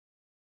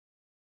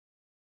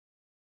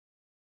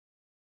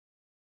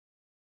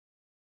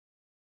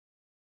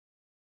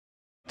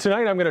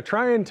Tonight I'm going to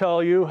try and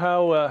tell you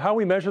how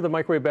we measure the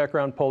microwave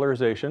background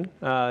polarization.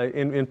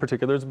 In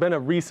particular, there's been a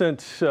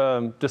recent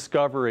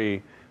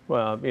discovery.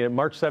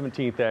 March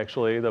 17th,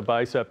 actually, the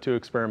BICEP2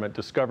 experiment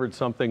discovered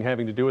something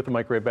having to do with the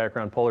microwave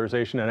background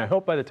polarization. And I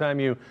hope by the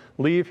time you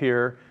leave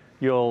here,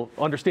 you'll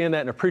understand that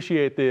and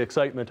appreciate the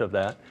excitement of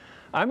that.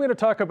 I'm going to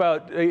talk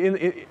about,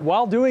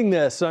 while doing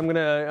this, I'm going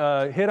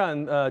to hit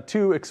on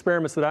two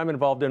experiments that I'm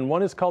involved in.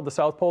 One is called the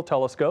South Pole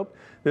Telescope.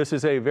 This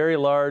is a very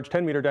large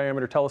 10-meter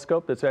diameter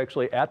telescope that's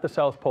actually at the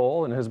South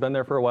Pole and has been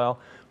there for a while.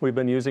 We've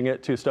been using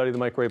it to study the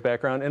microwave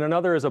background. And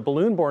another is a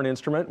balloon-borne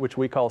instrument, which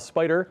we call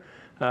SPIDER.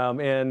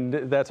 And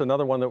that's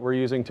another one that we're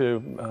using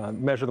to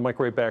measure the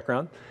microwave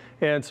background.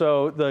 And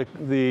so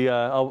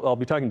I'll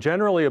be talking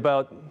generally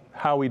about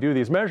how we do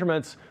these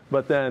measurements,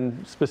 but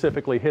then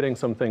specifically hitting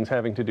some things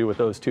having to do with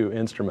those two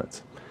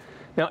instruments.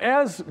 Now,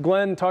 as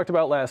Glenn talked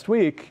about last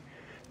week,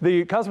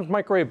 the cosmic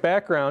microwave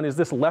background is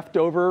this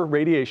leftover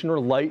radiation or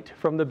light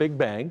from the Big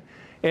Bang.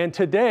 And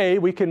today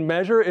we can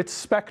measure its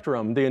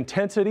spectrum. The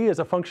intensity is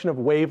a function of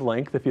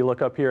wavelength, if you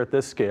look up here at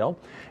this scale.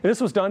 And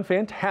this was done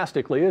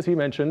fantastically, as he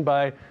mentioned,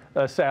 by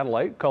a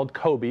satellite called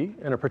COBE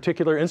and a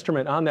particular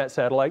instrument on that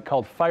satellite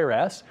called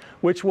FIRAS,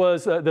 which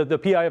was the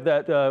PI of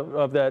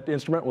that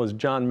instrument was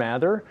John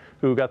Mather,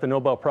 who got the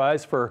Nobel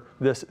Prize for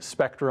this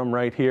spectrum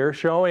right here,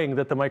 showing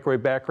that the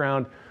microwave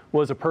background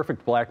was a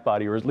perfect black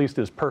body, or at least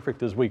as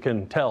perfect as we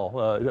can tell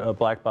a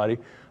black body.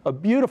 A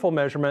beautiful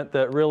measurement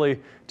that really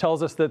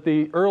tells us that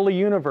the early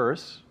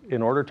universe,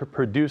 in order to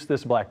produce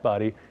this black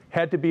body,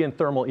 had to be in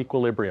thermal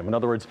equilibrium. In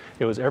other words,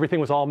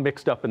 everything was all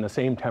mixed up in the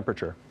same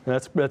temperature. And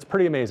that's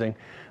pretty amazing.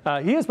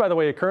 He is, by the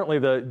way, currently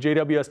the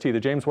JWST, the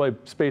James Webb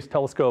Space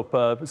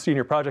Telescope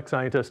senior project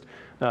scientist.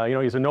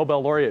 He's a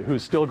Nobel laureate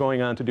who's still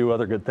going on to do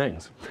other good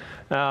things.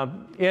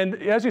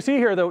 And as you see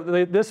here,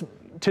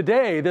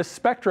 today, this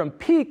spectrum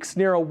peaks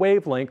near a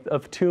wavelength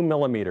of 2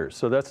 millimeters.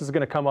 So this is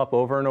going to come up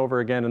over and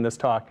over again in this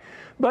talk.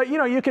 But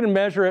you can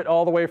measure it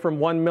all the way from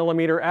 1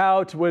 millimeter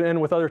out,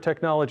 and with other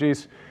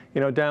technologies,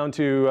 down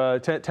to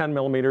 10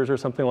 millimeters or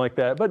something like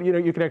that. But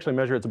you can actually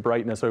measure its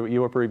brightness or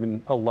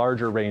even a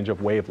larger range of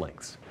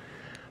wavelengths.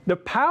 The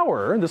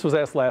power, this was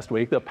asked last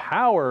week, the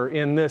power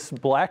in this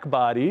black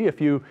body, if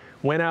you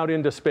went out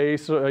into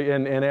space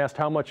and asked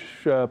how much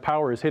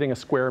power is hitting a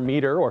square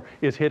meter or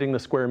is hitting the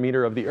square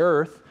meter of the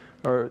Earth,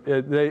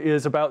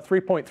 is about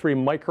 3.3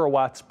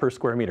 microwatts per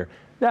square meter.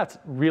 That's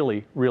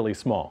really, really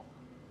small.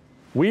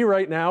 We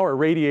right now are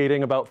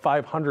radiating about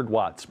 500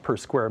 watts per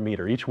square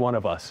meter, each one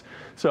of us.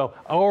 So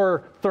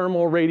our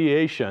thermal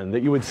radiation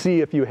that you would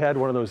see if you had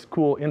one of those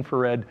cool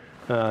infrared,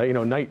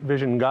 night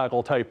vision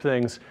goggle type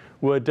things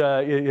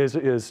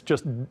is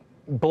just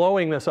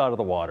blowing this out of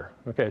the water.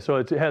 Okay, so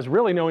it has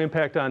really no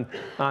impact on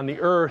the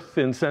Earth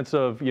in the sense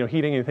of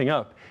heating anything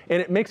up.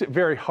 And it makes it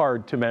very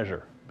hard to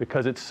measure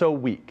because it's so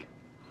weak.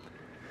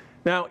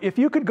 Now, if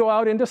you could go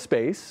out into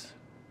space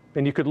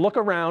and you could look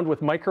around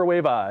with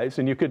microwave eyes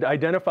and you could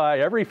identify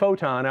every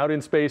photon out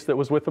in space that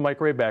was with the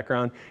microwave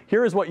background,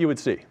 here is what you would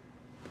see.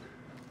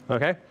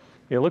 Okay?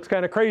 It looks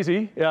kind of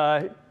crazy.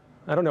 I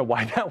don't know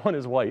why that one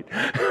is white.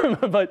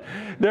 But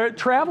they're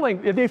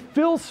traveling, they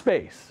fill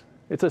space.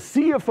 It's a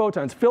sea of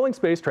photons filling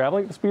space,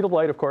 traveling at the speed of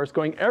light, of course,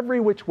 going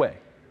every which way.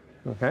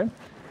 Okay?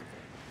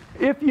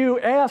 If you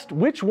asked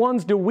which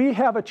ones do we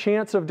have a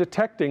chance of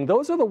detecting,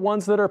 those are the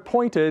ones that are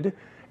pointed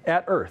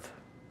at Earth.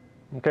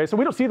 Okay, so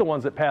we don't see the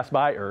ones that pass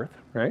by Earth,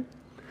 right?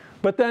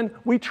 But then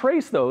we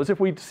trace those. If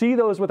we see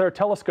those with our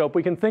telescope,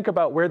 we can think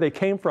about where they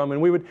came from,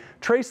 and we would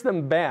trace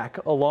them back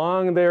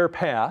along their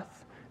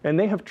path, and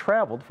they have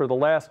traveled for the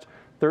last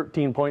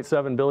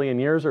 13.7 billion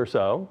years or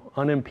so,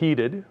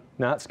 unimpeded,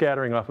 not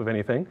scattering off of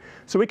anything.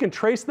 So we can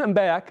trace them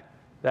back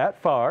that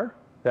far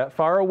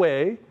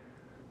away,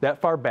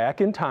 that far back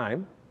in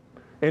time,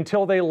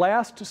 until they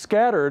last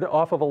scattered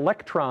off of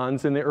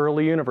electrons in the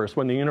early universe,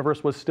 when the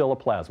universe was still a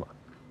plasma.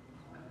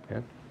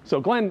 Okay?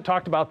 So Glenn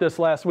talked about this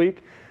last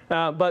week,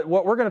 but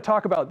what we're going to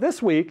talk about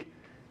this week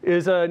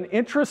is an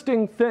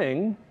interesting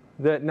thing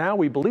that now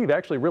we believe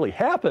actually really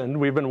happened.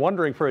 We've been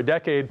wondering for a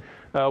decade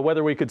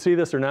whether we could see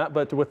this or not,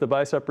 but with the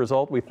BICEP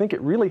result, we think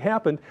it really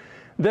happened,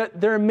 that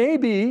there may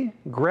be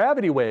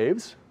gravity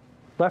waves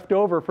left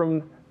over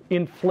from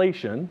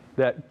inflation,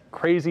 that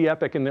crazy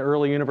epoch in the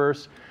early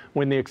universe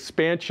when the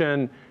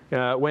expansion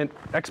went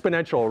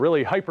exponential,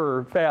 really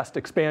hyper fast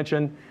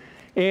expansion.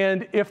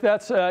 And if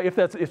that's right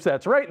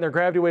and there are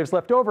gravity waves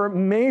left over,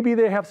 maybe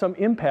they have some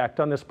impact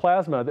on this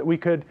plasma that we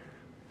could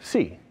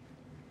see,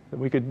 that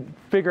we could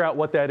figure out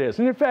what that is.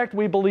 And in fact,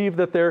 we believe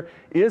that there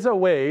is a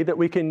way that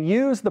we can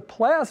use the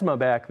plasma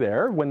back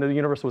there, when the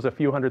universe was a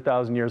few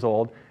 100,000 years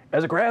old,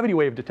 as a gravity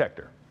wave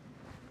detector.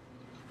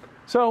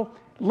 So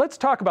let's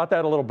talk about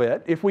that a little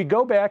bit. If we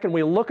go back and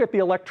we look at the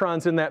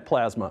electrons in that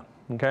plasma,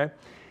 okay?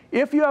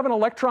 If you have an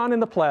electron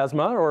in the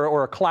plasma,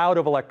 or a cloud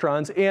of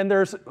electrons, and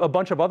there's a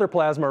bunch of other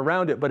plasma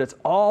around it, but it's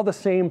all the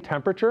same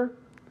temperature,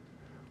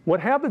 what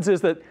happens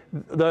is that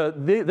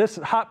this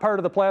hot part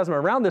of the plasma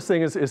around this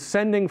thing is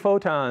sending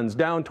photons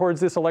down towards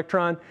this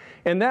electron,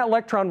 and that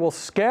electron will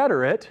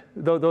scatter it,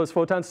 those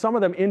photons, some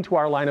of them into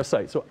our line of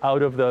sight, so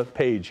out of the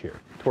page here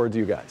towards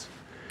you guys.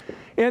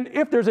 And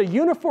if there's a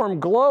uniform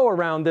glow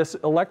around this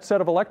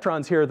set of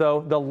electrons here,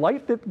 though, the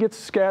light that gets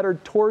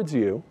scattered towards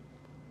you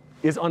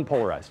is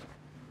unpolarized.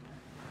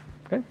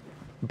 Okay?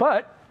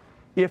 But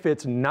if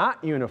it's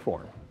not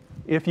uniform,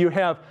 if you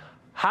have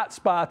hot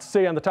spots,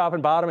 say, on the top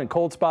and bottom and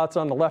cold spots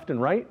on the left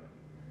and right,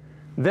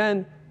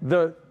 then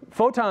the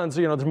photons,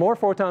 there's more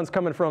photons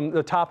coming from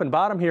the top and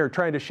bottom here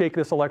trying to shake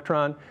this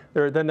electron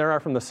than there are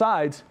from the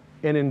sides.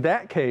 And in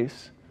that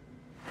case,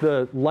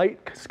 the light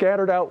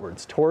scattered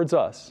outwards towards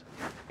us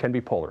can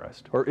be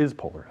polarized, or is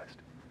polarized.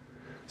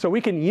 So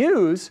we can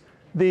use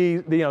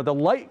the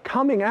light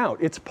coming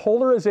out, its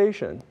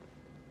polarization,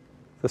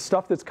 the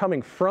stuff that's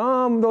coming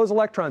from those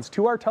electrons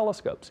to our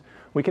telescopes.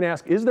 We can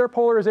ask, is there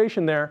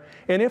polarization there?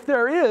 And if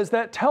there is,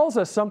 that tells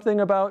us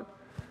something about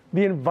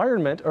the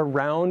environment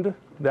around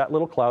that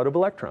little cloud of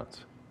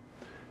electrons.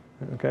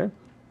 Okay?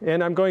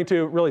 And I'm going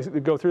to really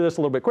go through this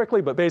a little bit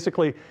quickly, but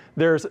basically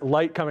there's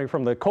light coming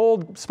from the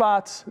cold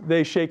spots.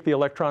 They shake the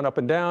electron up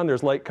and down.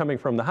 There's light coming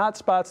from the hot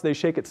spots. They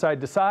shake it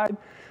side to side.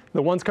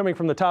 The ones coming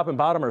from the top and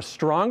bottom are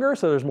stronger,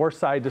 so there's more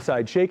side to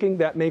side shaking.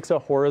 That makes a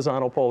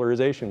horizontal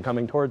polarization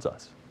coming towards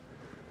us.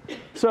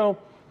 So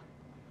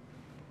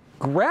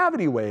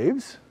gravity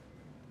waves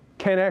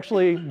can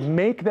actually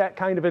make that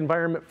kind of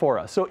environment for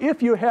us. So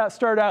if you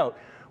start out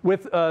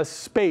with a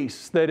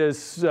space that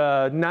is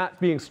not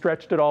being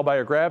stretched at all by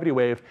a gravity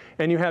wave,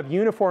 and you have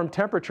uniform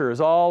temperatures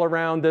all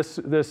around this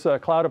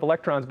cloud of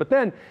electrons, but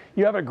then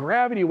you have a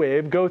gravity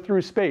wave go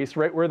through space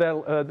right where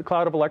that the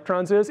cloud of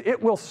electrons is,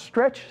 it will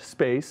stretch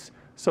space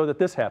so that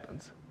this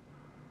happens.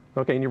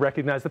 Okay, and you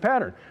recognize the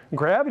pattern.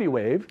 Gravity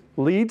wave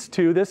leads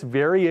to this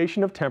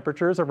variation of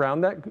temperatures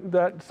around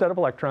that set of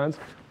electrons,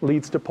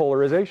 leads to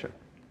polarization.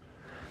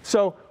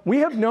 So we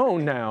have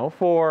known now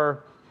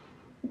for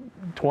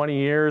 20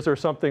 years or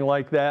something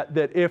like that,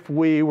 that if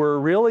we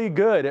were really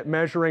good at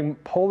measuring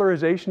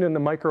polarization in the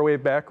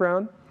microwave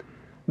background,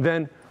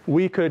 then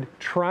we could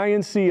try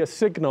and see a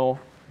signal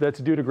that's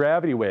due to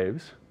gravity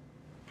waves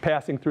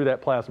passing through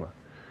that plasma.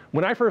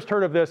 When I first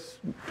heard of this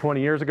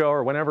 20 years ago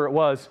or whenever it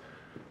was,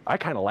 I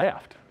kind of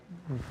laughed.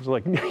 It was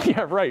like,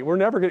 yeah, right, we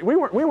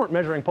weren't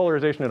measuring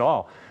polarization at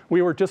all.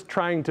 We were just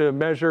trying to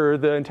measure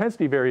the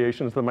intensity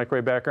variations of the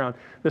microwave background.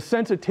 The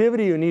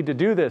sensitivity you need to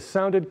do this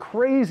sounded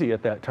crazy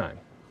at that time.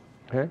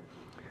 Okay?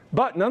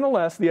 But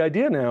nonetheless, the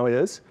idea now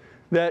is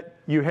that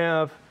you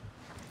have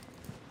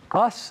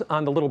us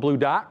on the little blue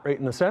dot right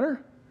in the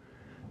center.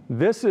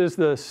 This is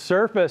the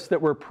surface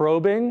that we're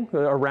probing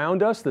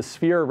around us, the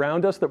sphere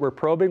around us that we're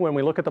probing when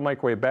we look at the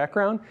microwave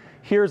background.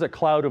 Here's a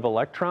cloud of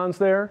electrons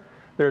there.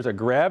 There's a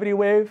gravity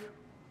wave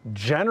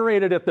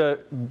generated at the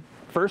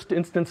first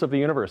instance of the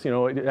universe,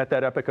 at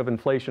that epoch of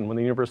inflation when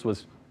the universe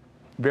was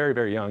very,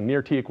 very young,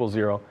 near t equals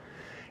 0.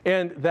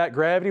 And that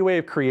gravity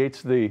wave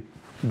creates the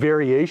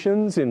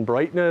variations in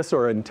brightness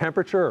or in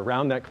temperature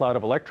around that cloud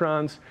of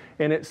electrons,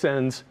 and it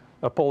sends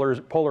a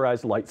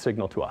polarized light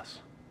signal to us.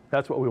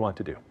 That's what we want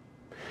to do.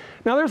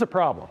 Now there's a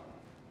problem.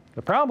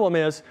 The problem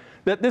is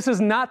that this is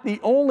not the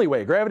only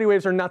way. Gravity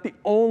waves are not the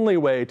only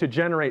way to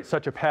generate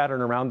such a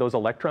pattern around those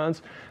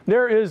electrons.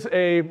 There is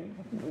a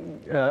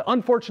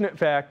unfortunate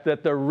fact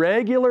that the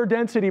regular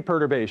density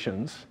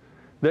perturbations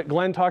that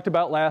Glenn talked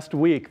about last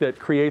week that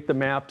create the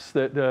maps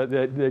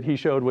that he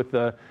showed with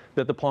that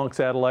the Planck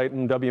satellite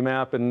and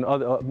WMAP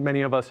and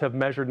many of us have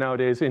measured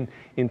nowadays in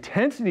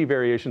intensity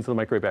variations of the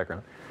microwave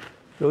background.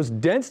 Those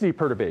density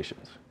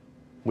perturbations,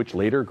 which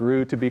later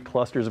grew to be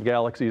clusters of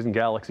galaxies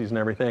and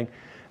everything,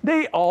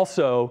 they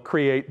also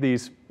create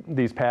these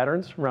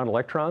patterns around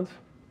electrons,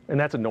 and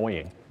that's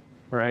annoying,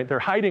 right? They're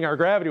hiding our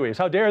gravity waves.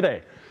 How dare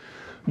they?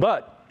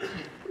 But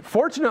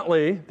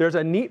fortunately, there's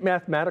a neat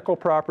mathematical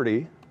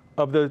property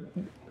of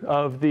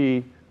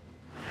the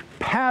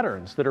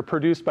patterns that are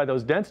produced by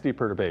those density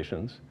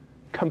perturbations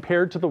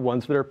compared to the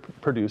ones that are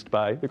produced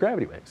by the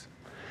gravity waves.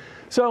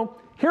 So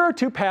here are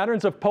two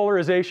patterns of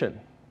polarization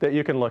that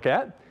you can look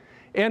at.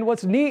 And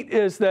what's neat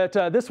is that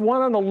this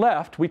one on the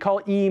left we call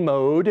E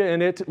mode,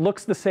 and it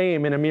looks the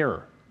same in a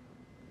mirror,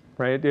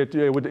 right?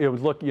 It would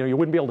look, you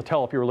wouldn't be able to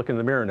tell if you were looking in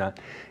the mirror or not.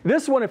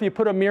 This one, if you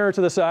put a mirror to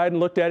the side and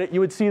looked at it,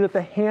 you would see that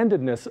the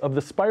handedness of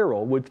the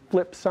spiral would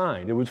flip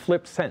sign. It would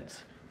flip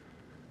sense,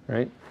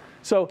 right?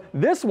 So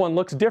this one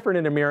looks different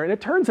in a mirror, and it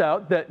turns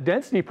out that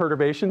density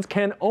perturbations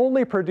can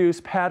only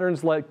produce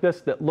patterns like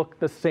this that look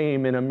the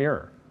same in a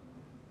mirror.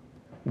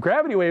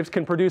 Gravity waves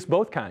can produce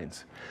both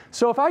kinds.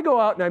 So if I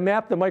go out and I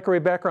map the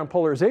microwave background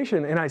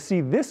polarization and I see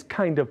this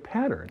kind of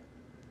pattern,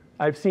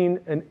 I've seen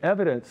an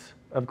evidence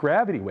of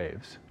gravity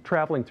waves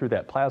traveling through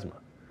that plasma.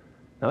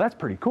 Now that's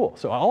pretty cool.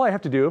 So all I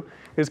have to do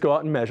is go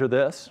out and measure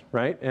this,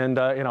 right? And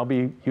I'll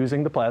be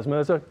using the plasma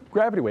as a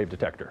gravity wave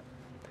detector.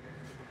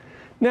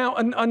 Now,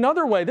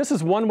 another way, this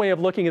is one way of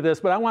looking at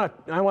this, but I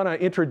want to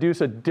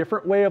introduce a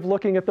different way of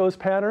looking at those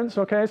patterns,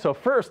 okay? So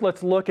first,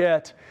 let's look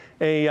at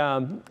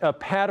a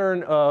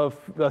pattern of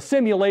a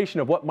simulation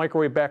of what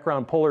microwave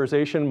background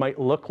polarization might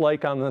look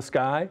like on the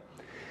sky.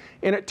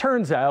 And it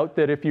turns out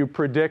that if you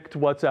predict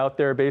what's out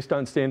there based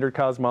on standard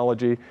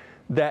cosmology,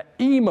 that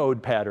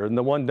E-mode pattern,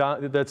 the one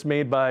that's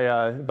made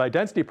by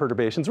density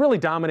perturbations, really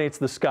dominates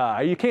the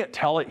sky. You can't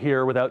tell it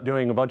here without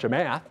doing a bunch of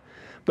math.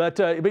 But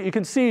you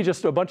can see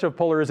just a bunch of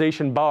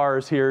polarization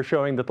bars here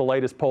showing that the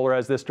light is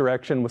polarized this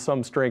direction with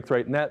some strength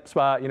right in that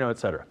spot, et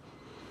cetera.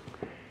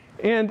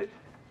 And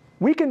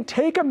we can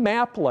take a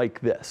map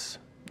like this,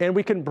 and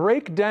we can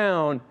break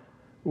down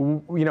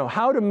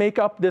how to make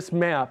up this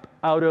map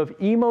out of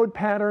E-mode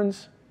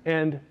patterns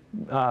and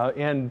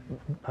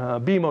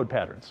B-mode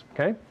patterns,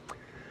 okay?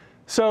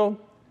 So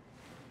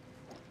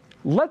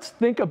let's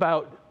think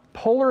about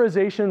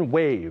polarization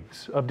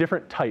waves of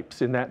different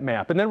types in that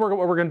map. And then what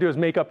we're going to do is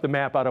make up the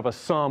map out of a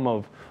sum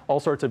of all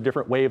sorts of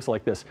different waves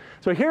like this.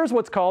 So here's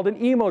what's called an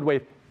E-mode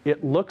wave.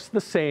 It looks the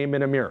same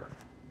in a mirror,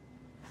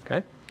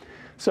 okay?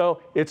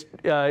 So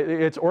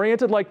it's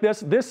oriented like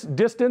this. This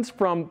distance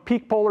from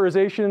peak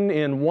polarization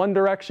in one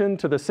direction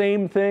to the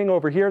same thing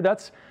over here,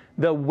 that's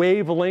the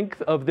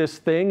wavelength of this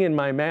thing in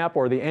my map,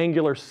 or the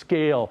angular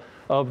scale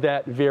of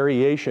that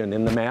variation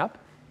in the map,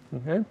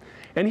 okay?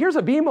 And here's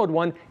a B-mode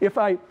one. If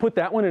I put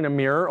that one in a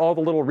mirror, all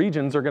the little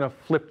regions are going to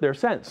flip their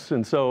sense,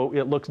 and so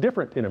it looks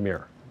different in a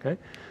mirror, okay?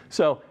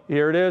 So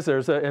here it is,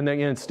 and then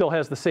it still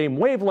has the same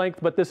wavelength,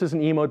 but this is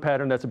an E-mode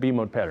pattern, that's a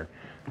B-mode pattern.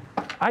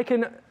 I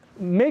can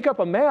make up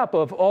a map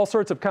of all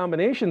sorts of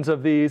combinations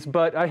of these,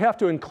 but I have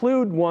to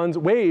include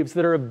waves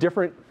that are of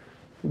different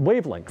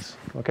wavelengths,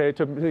 okay?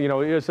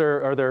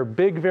 Are there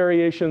big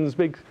variations,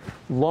 big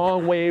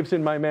long waves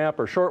in my map,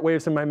 or short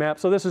waves in my map?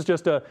 So this is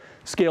just a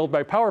scaled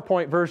by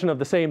PowerPoint version of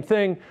the same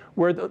thing,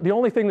 where the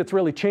only thing that's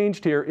really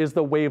changed here is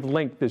the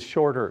wavelength is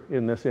shorter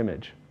in this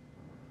image.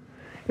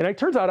 And it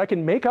turns out I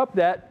can make up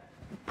that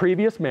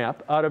previous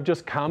map out of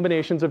just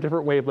combinations of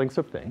different wavelengths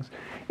of things.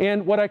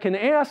 And what I can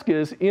ask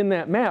is, in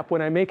that map,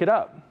 when I make it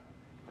up,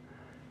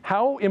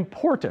 how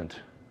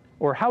important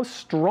or how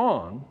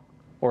strong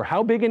or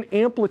how big an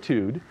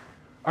amplitude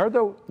are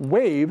the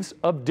waves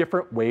of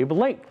different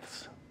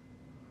wavelengths?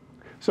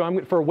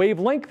 So for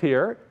wavelength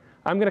here,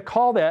 I'm going to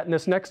call that in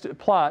this next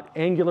plot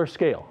angular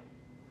scale.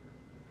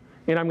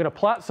 And I'm going to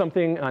plot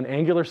something on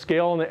angular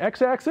scale on the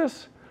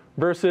x-axis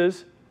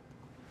versus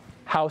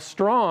how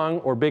strong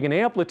or big an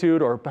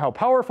amplitude or how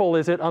powerful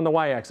is it on the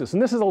y-axis.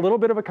 And this is a little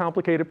bit of a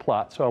complicated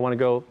plot, so I want to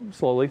go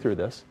slowly through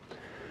this.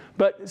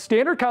 But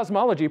standard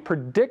cosmology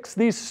predicts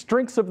these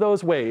strengths of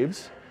those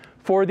waves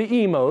for the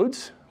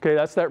E-modes. Okay,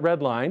 that's that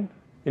red line.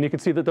 And you can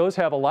see that those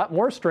have a lot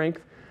more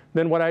strength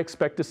than what I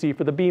expect to see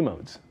for the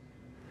B-modes.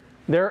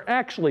 There are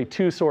actually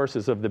two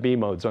sources of the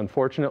B-modes,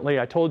 unfortunately.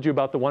 I told you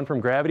about the one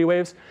from gravity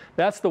waves.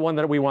 That's the one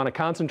that we want to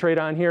concentrate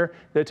on here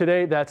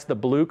today. That's the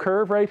blue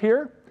curve right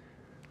here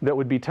that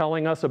would be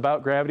telling us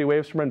about gravity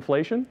waves from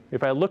inflation.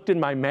 If I looked in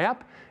my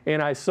map and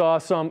I saw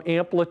some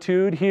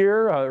amplitude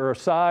here, or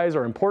size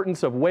or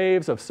importance of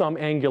waves of some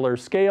angular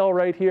scale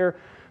right here,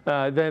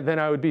 then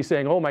I would be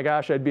saying, oh my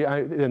gosh, and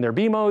they're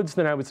B-modes,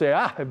 then I would say,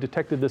 I've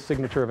detected this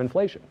signature of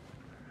inflation.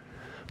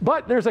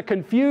 But there's a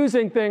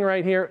confusing thing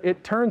right here.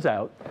 It turns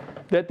out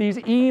that these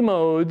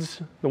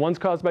E-modes, the ones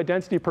caused by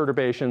density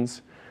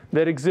perturbations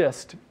that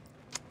exist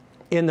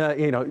in the,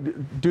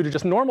 due to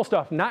just normal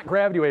stuff, not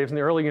gravity waves in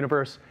the early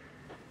universe,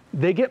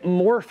 they get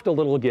morphed a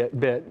little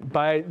bit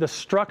by the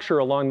structure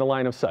along the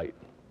line of sight.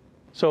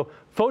 So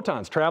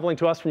photons traveling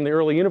to us from the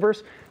early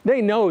universe,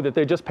 they know that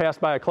they just passed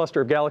by a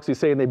cluster of galaxies,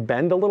 say, and they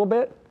bend a little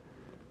bit.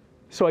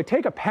 So I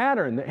take a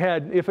pattern that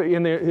had, if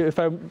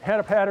I had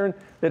a pattern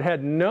that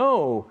had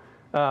no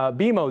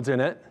B-modes in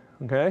it,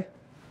 okay,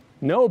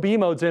 no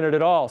B-modes in it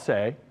at all,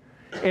 say,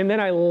 and then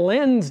I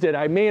lensed it,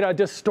 I made a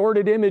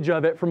distorted image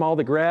of it from all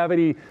the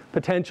gravity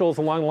potentials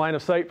along the line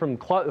of sight from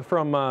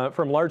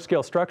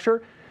large-scale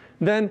structure,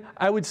 then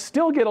I would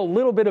still get a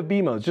little bit of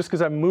B-modes just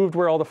because I moved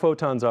where all the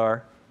photons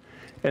are.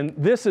 And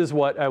this is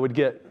what I would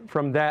get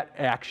from that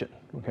action,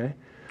 okay?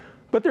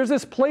 But there's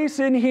this place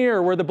in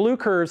here where the blue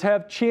curves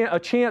have a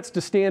chance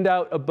to stand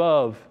out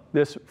above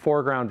this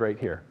foreground right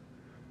here.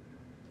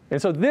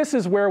 And so this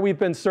is where we've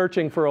been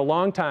searching for a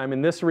long time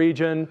in this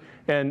region.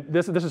 And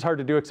this is hard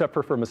to do except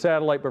for from a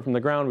satellite, but from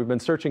the ground, we've been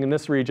searching in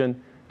this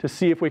region to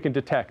see if we can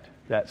detect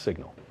that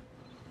signal.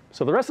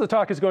 So the rest of the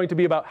talk is going to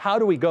be about how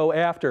do we go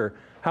after,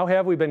 how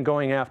have we been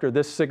going after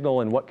this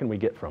signal and what can we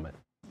get from it?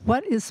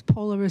 What is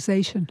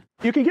polarization?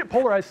 You can get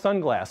polarized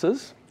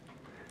sunglasses.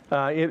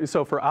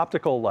 So for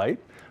optical light,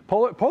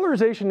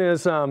 polarization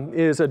is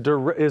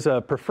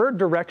a preferred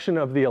direction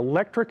of the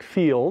electric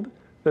field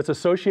that's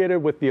associated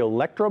with the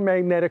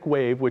electromagnetic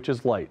wave, which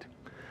is light.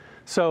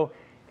 So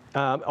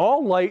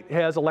all light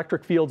has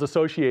electric fields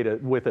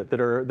associated with it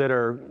that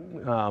are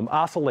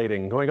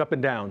oscillating, going up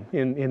and down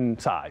in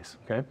size.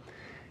 Okay?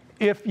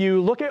 If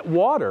you look at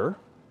water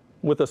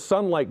with the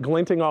sunlight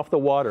glinting off the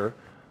water,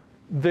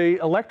 The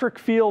electric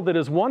field that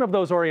is one of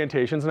those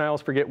orientations, and I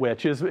always forget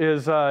which,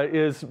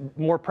 is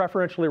more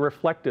preferentially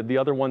reflected. The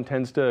other one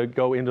tends to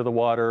go into the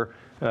water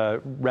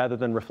rather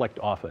than reflect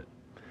off it.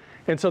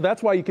 And so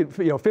that's why you could,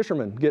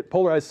 fishermen get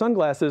polarized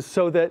sunglasses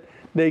so that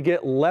they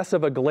get less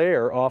of a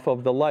glare off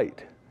of the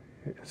light,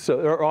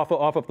 or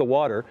off of the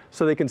water,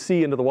 so they can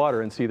see into the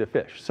water and see the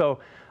fish. So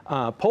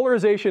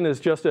polarization is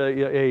just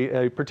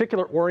a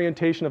particular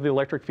orientation of the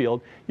electric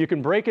field. You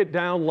can break it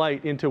down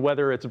light into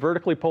whether it's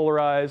vertically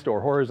polarized or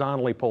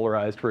horizontally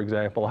polarized, for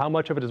example. How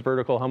much of it is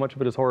vertical, how much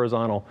of it is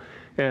horizontal,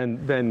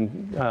 and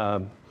then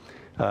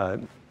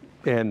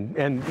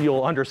and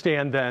you'll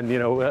understand then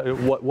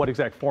what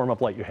exact form of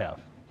light you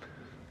have.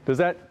 Does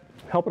that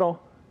help at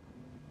all?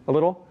 A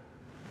little?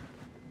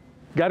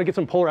 Got to get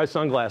some polarized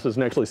sunglasses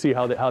and actually see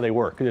how they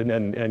work,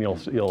 and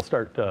you'll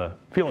start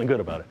feeling good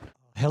about it.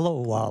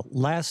 Hello.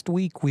 Last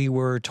week we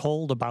were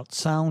told about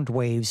sound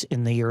waves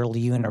in the early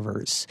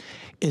universe.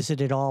 Is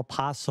it at all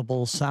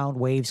possible sound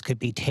waves could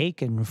be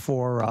taken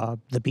for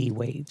the B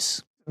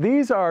waves?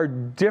 These are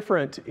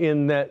different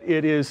in that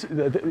it is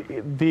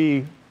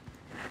the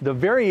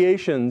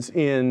variations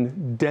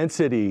in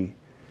density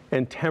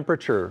and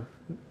temperature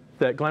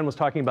that Glenn was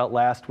talking about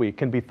last week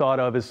can be thought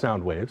of as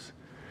sound waves,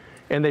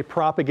 and they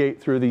propagate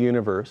through the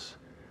universe,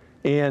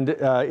 and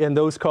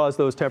those cause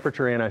those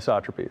temperature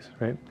anisotropies,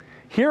 right?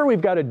 Here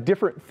we've got a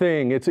different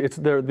thing.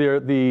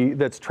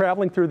 That's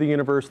traveling through the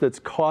universe that's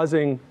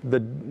causing the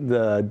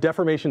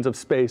deformations of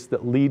space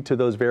that lead to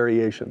those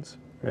variations,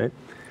 right?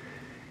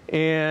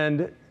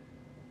 And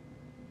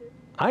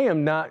I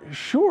am not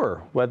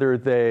sure whether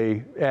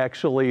they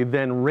actually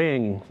then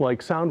ring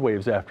like sound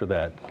waves after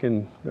that.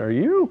 Are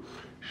you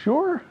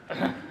sure?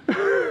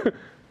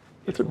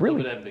 It's a little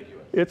bit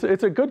ambiguous.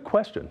 It's a good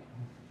question,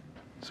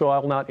 so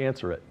I'll not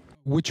answer it.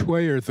 Which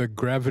way are the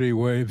gravity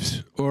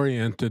waves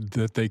oriented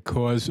that they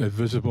cause a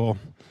visible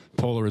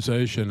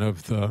polarization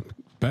of the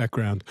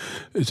background?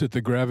 Is it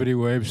the gravity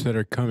waves that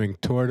are coming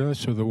toward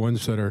us or the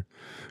ones that are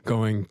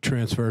going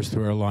transverse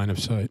through our line of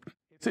sight?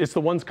 It's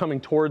the ones coming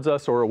towards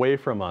us or away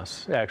from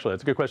us, actually.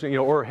 That's a good question,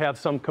 or have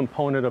some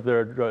component of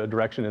their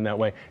direction in that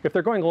way. If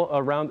they're going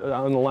around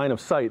on the line of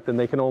sight, then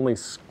they can only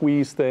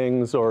squeeze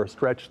things or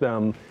stretch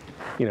them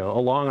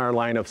along our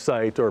line of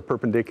sight or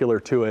perpendicular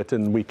to it,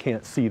 and we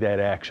can't see that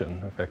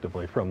action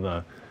effectively from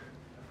the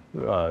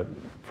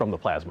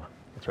plasma.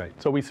 That's right.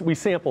 So we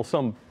sample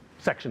some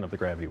section of the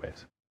gravity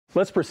waves.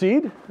 Let's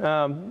proceed.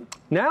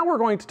 Now we're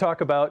going to talk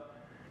about,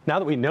 now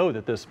that we know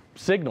that this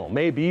signal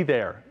may be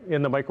there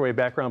in the microwave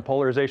background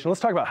polarization, let's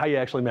talk about how you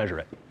actually measure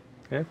it.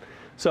 Okay?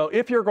 So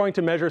if you're going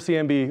to measure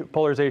CMB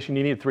polarization,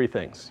 you need three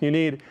things. You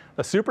need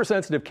a super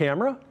sensitive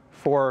camera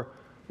for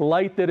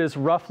light that is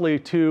roughly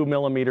 2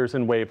 millimeters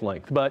in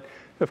wavelength. But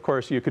of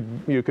course, you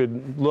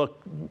could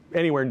look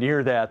anywhere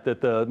near that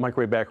the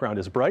microwave background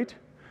is bright.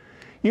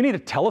 You need a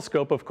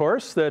telescope, of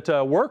course,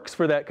 that works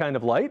for that kind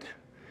of light.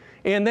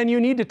 And then you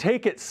need to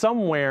take it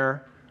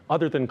somewhere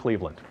other than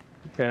Cleveland.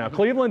 Okay, now,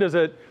 Cleveland is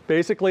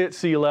basically at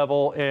sea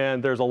level,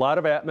 and there's a lot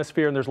of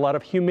atmosphere, and there's a lot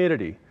of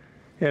humidity.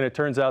 And it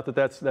turns out that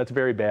that's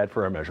very bad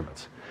for our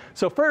measurements.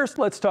 So first,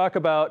 let's talk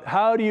about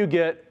how do you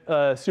get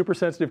a super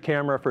sensitive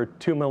camera for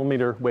 2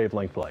 millimeter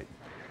wavelength light.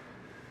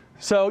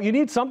 So you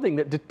need something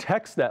that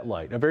detects that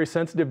light, a very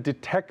sensitive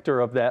detector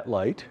of that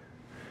light.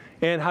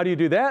 And how do you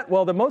do that?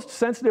 Well, the most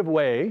sensitive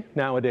way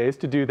nowadays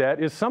to do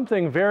that is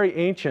something very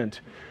ancient,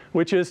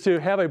 which is to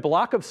have a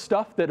block of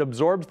stuff that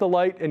absorbs the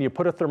light, and you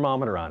put a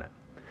thermometer on it.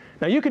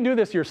 Now you can do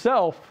this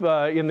yourself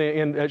at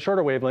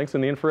shorter wavelengths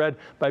in the infrared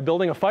by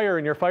building a fire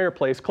in your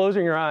fireplace,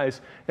 closing your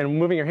eyes, and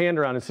moving your hand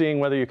around and seeing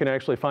whether you can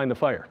actually find the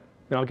fire.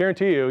 Now I'll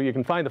guarantee you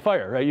can find the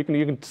fire, right? You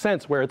can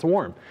sense where it's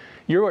warm.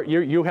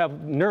 You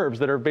have nerves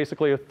that are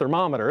basically a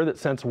thermometer that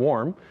sense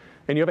warm,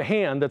 and you have a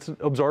hand that's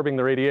absorbing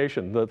the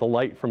radiation, the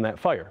light from that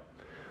fire.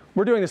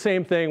 We're doing the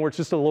same thing, we're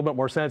just a little bit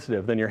more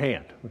sensitive than your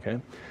hand,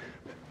 okay?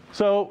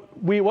 So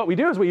what we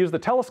do is we use the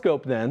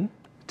telescope then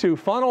to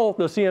funnel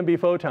the CMB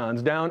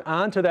photons down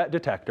onto that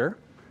detector,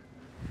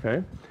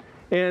 okay?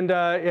 And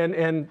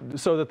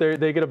so that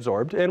they get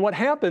absorbed. And what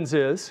happens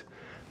is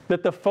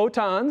that the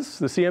photons,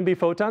 the CMB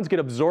photons, get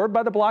absorbed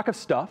by the block of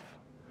stuff.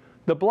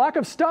 The block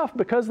of stuff,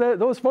 because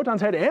those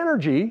photons had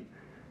energy,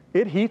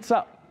 it heats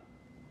up.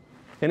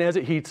 And as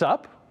it heats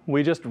up,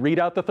 we just read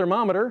out the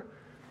thermometer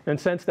and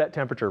sense that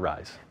temperature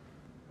rise.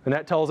 And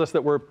that tells us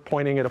that we're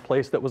pointing at a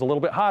place that was a little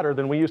bit hotter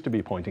than we used to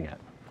be pointing at,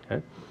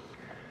 okay?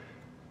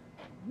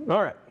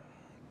 All right,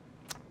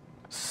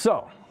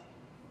 so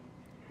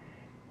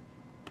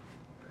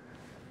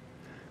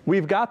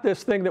we've got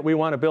this thing that we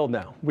want to build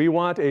now. We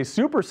want a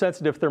super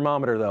sensitive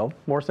thermometer, though,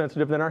 more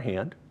sensitive than our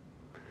hand.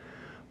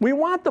 We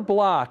want the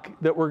block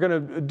that we're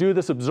going to do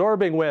this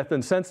absorbing with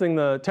and sensing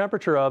the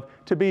temperature of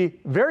to be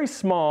very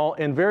small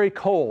and very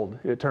cold,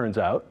 it turns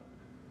out,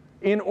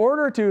 in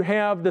order to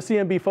have the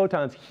CMB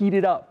photons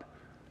heated up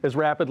as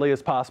rapidly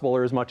as possible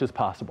or as much as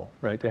possible,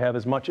 right? To have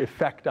as much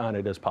effect on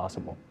it as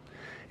possible.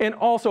 And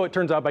also, it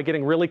turns out by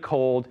getting really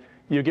cold,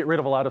 you get rid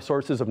of a lot of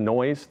sources of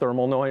noise,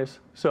 thermal noise.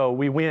 So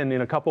we win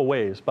in a couple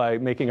ways by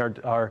making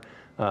our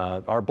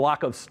our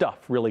block of stuff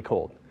really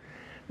cold.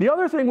 The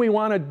other thing we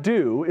want to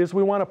do is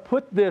we want to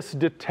put this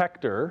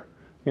detector,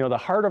 the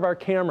heart of our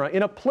camera,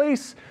 in a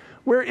place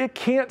where it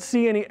can't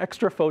see any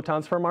extra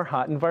photons from our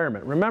hot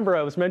environment. Remember,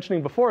 I was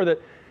mentioning before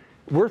that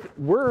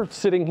we're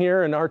sitting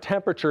here and our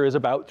temperature is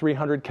about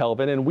 300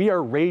 Kelvin, and we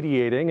are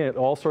radiating at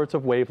all sorts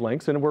of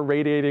wavelengths, and we're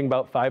radiating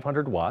about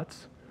 500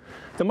 watts.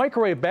 The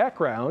microwave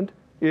background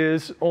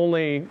is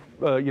only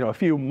a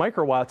few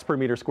microwatts per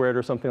meter squared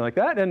or something like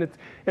that,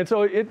 and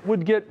so it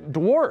would get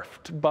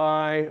dwarfed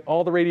by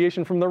all the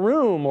radiation from the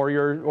room or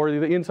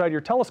the inside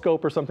your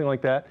telescope or something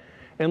like that,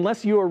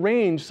 unless you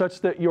arrange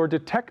such that your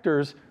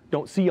detectors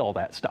don't see all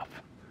that stuff.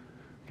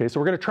 Okay, so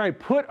we're going to try and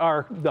put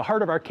the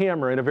heart of our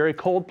camera in a very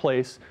cold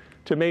place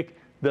to make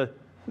the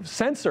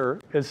sensor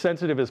as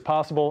sensitive as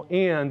possible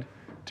and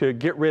to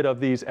get rid of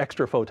these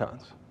extra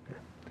photons.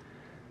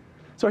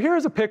 So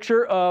here's a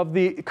picture of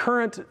the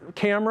current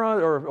camera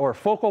or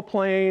focal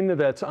plane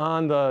that's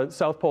on the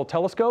South Pole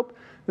telescope.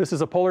 This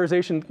is a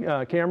polarization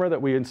camera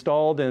that we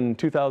installed in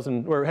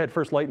had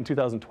first light in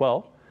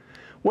 2012.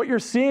 What you're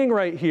seeing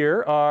right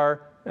here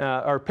are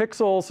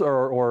pixels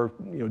or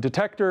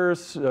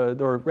detectors,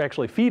 or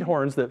actually feed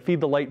horns that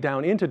feed the light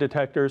down into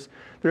detectors.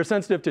 They're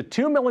sensitive to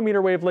 2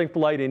 millimeter wavelength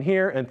light in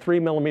here and 3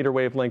 millimeter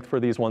wavelength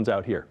for these ones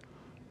out here.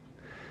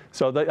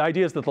 So the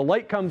idea is that the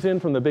light comes in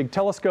from the big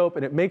telescope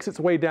and it makes its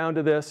way down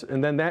to this,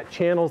 and then that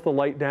channels the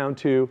light down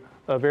to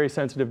a very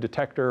sensitive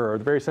detector or a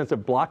very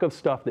sensitive block of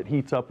stuff that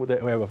heats up with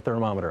it. We have a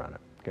thermometer on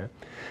it. Okay?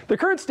 The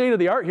current state of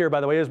the art here,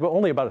 by the way, is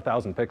only about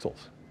 1,000 pixels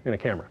in a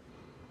camera.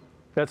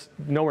 That's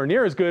nowhere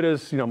near as good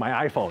as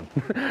my iPhone,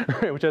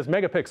 which has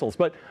megapixels.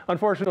 But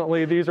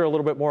unfortunately, these are a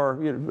little bit more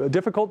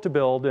difficult to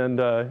build, and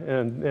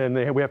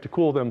we have to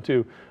cool them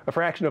to a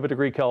fraction of a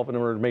degree Kelvin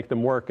in order to make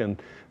them work.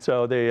 And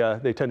so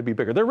they tend to be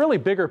bigger. They're really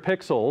bigger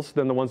pixels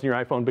than the ones in your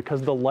iPhone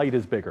because the light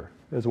is bigger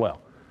as well.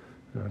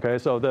 Okay,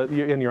 so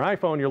in your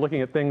iPhone, you're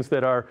looking at things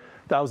that are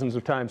thousands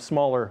of times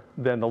smaller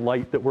than the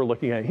light that we're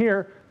looking at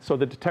here. So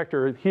the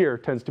detector here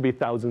tends to be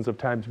thousands of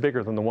times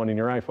bigger than the one in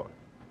your iPhone.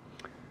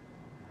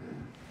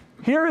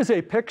 Here is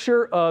a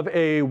picture of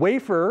a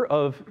wafer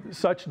of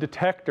such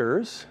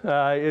detectors.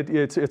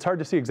 It's hard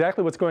to see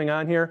exactly what's going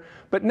on here.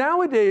 But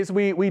nowadays,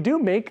 we do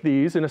make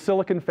these in a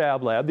silicon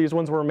fab lab. These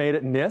ones were made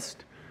at NIST,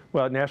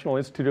 National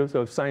Institute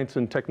of Science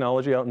and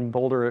Technology out in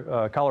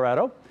Boulder,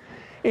 Colorado.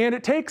 And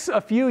it takes a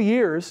few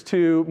years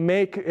to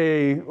make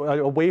a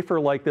wafer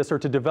like this, or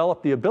to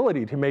develop the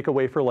ability to make a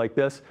wafer like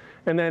this.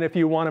 And then if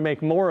you want to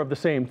make more of the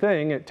same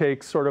thing, it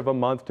takes sort of a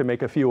month to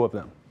make a few of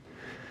them.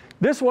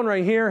 This one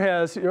right here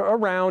has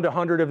around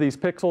 100 of these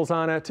pixels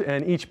on it,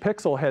 and each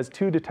pixel has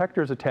 2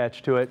 detectors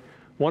attached to it,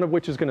 one of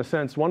which is going to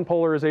sense one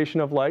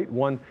polarization of light,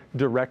 one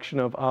direction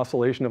of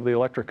oscillation of the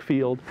electric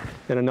field,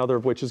 and another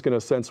of which is going to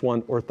sense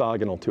one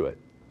orthogonal to it,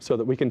 so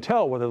that we can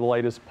tell whether the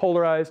light is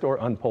polarized or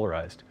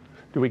unpolarized.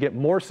 Do we get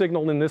more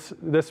signal in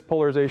this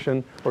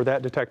polarization or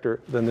that detector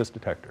than this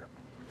detector?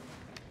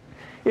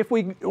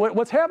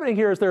 What's happening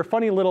here is there are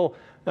funny little,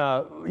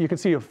 you can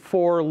see a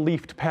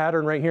 4-leafed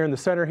pattern right here in the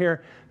center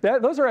here.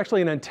 Those are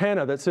actually an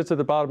antenna that sits at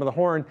the bottom of the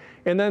horn.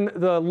 And then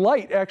the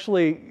light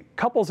actually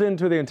couples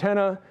into the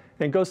antenna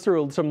and goes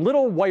through some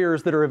little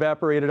wires that are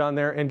evaporated on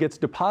there and gets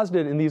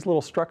deposited in these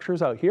little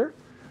structures out here.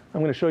 I'm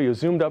going to show you a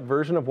zoomed up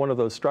version of one of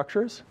those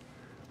structures.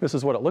 This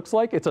is what it looks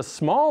like. It's a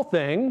small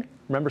thing.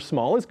 Remember,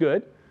 small is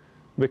good,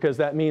 because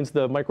that means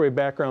the microwave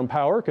background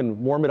power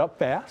can warm it up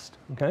fast.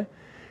 Okay?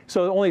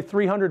 So only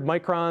 300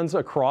 microns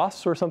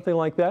across or something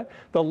like that.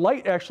 The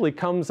light actually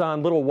comes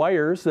on little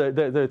wires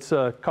that's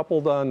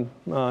coupled on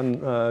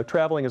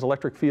traveling as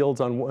electric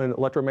fields and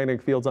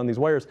electromagnetic fields on these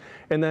wires,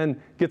 and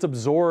then gets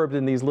absorbed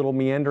in these little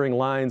meandering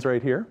lines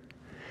right here.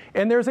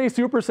 And there's a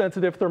super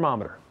sensitive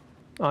thermometer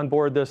on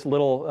board this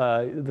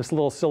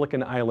little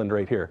silicon island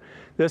right here.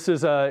 This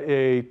is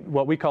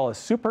what we call a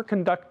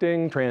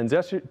superconducting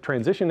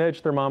transition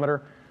edge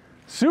thermometer.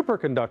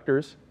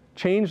 Superconductors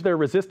change their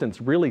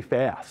resistance really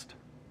fast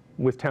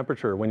with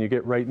temperature when you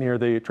get right near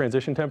the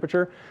transition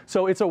temperature.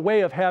 So it's a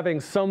way of having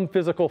some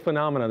physical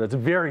phenomena that's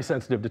very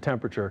sensitive to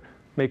temperature,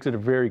 makes it a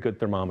very good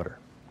thermometer.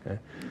 Okay?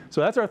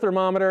 So that's our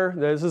thermometer.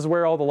 This is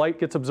where all the light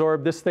gets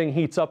absorbed. This thing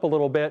heats up a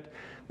little bit.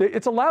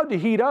 It's allowed to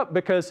heat up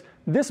because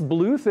this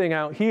blue thing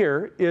out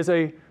here is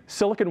a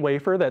silicon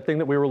wafer, that thing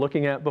that we were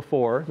looking at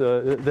before,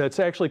 that's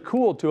actually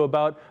cooled to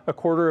about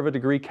 1/4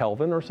 degree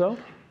Kelvin or so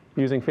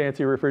using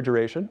fancy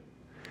refrigeration.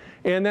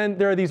 And then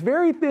there are these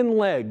very thin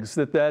legs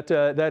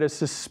that is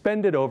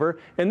suspended over,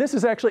 and this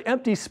is actually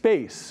empty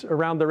space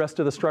around the rest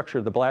of the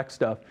structure, the black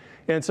stuff.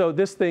 And so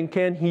this thing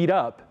can heat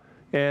up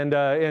and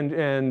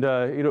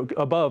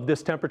above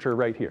this temperature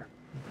right here.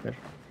 Okay.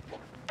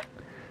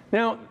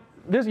 Now,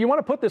 you want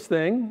to put this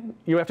thing,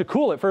 you have to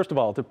cool it first of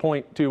all to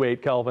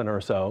 0.28 Kelvin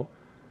or so,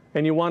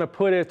 and you want to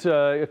put it,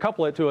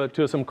 couple it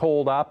to some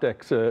cold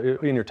optics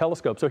in your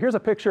telescope. So here's a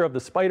picture of the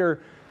Spider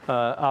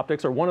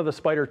optics, or one of the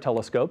Spider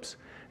telescopes.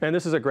 And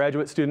this is a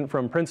graduate student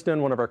from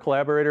Princeton, one of our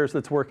collaborators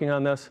that's working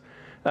on this.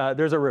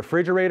 There's a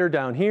refrigerator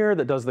down here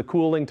that does the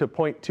cooling to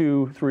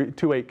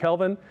 0.228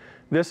 Kelvin.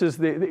 This is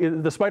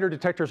the spider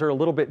detectors are a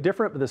little bit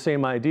different, but the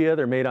same idea.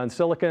 They're made on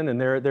silicon,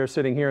 and they're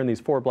sitting here in these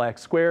 4 black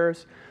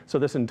squares. So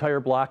this entire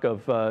block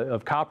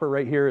of copper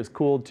right here is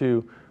cooled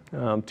to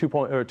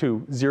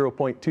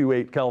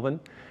 0.28 Kelvin.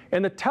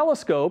 And the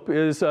telescope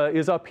is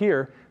up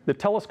here. The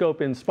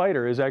telescope in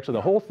Spider is actually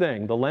the whole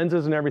thing. The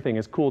lenses and everything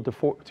is cooled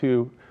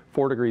to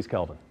 4 degrees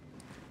Kelvin.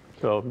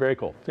 So very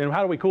cool. And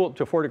how do we cool it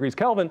to 4 degrees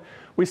Kelvin?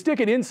 We stick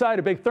it inside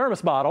a big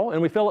thermos bottle,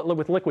 and we fill it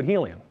with liquid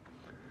helium.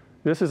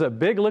 This is a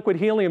big liquid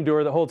helium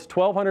dewar that holds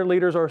 1,200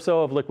 liters or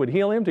so of liquid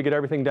helium to get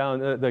everything down,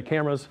 the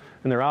cameras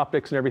and their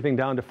optics and everything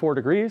down to 4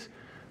 degrees,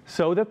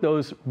 so that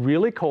those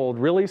really cold,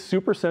 really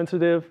super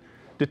sensitive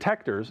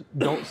detectors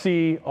don't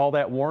see all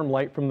that warm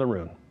light from the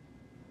room.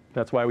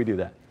 That's why we do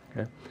that.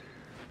 Okay.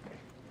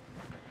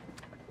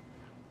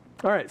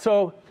 All right,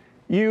 so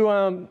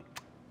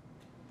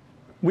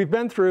we've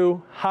been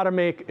through how to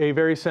make a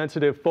very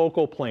sensitive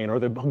focal plane, or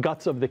the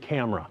guts of the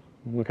camera.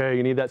 Okay,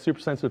 you need that super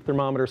sensitive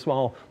thermometer,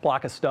 small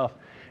block of stuff.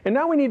 And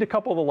now we need to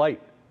couple the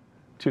light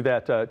to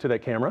that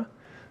camera.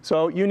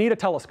 So you need a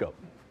telescope.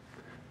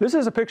 This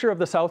is a picture of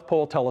the South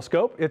Pole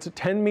telescope. It's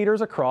 10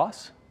 meters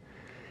across.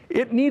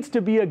 It needs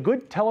to be a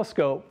good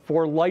telescope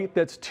for light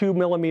that's 2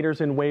 millimeters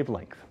in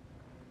wavelength.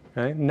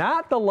 Okay?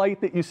 Not the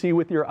light that you see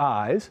with your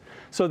eyes.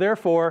 So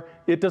therefore,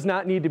 it does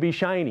not need to be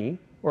shiny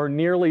or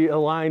nearly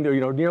aligned,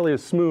 or nearly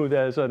as smooth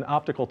as an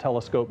optical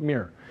telescope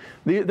mirror.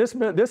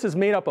 This is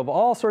made up of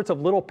all sorts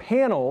of little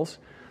panels.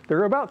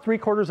 They're about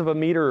 3/4 of a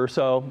meter or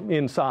so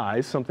in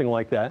size, something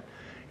like that.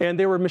 And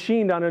they were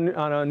machined on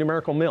a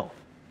numerical mill.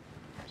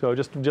 So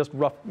just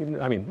rough.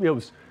 I mean, it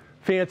was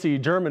fancy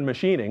German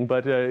machining,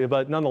 but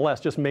nonetheless,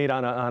 just made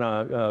on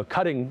a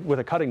cutting with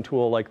a cutting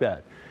tool like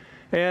that.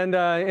 And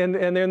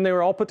then they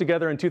were all put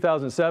together in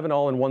 2007,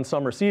 all in one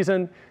summer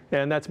season.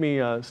 And that's me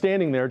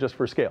standing there just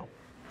for scale.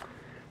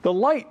 The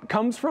light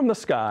comes from the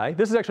sky.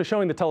 This is actually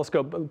showing the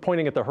telescope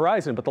pointing at the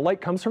horizon, but the light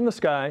comes from the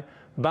sky,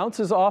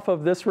 bounces off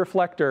of this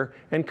reflector,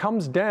 and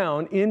comes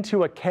down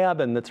into a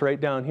cabin that's right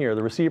down here,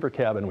 the receiver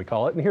cabin we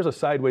call it. And here's a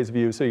sideways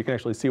view so you can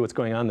actually see what's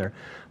going on there.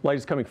 Light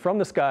is coming from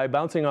the sky,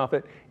 bouncing off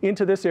it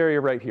into this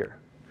area right here.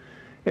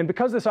 And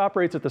because this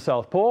operates at the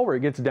South Pole, where it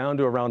gets down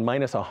to around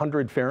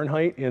 -100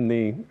 Fahrenheit in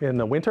the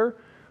winter,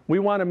 we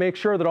want to make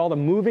sure that all the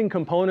moving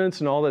components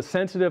and all the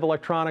sensitive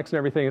electronics and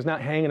everything is not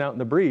hanging out in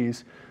the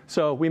breeze.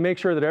 So we make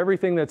sure that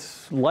everything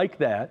that's like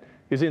that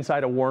is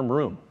inside a warm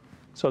room.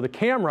 So the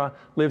camera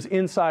lives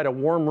inside a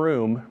warm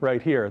room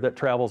right here that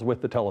travels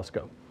with the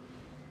telescope.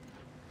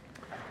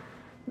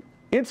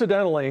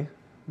 Incidentally,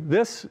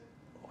 this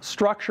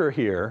structure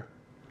here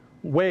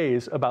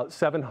weighs about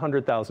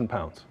 700,000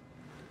 pounds.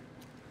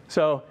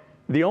 So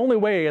the only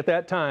way at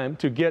that time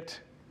to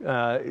get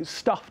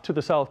stuff to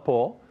the South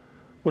Pole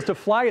was to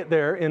fly it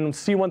there in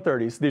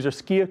C-130s. These are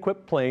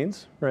ski-equipped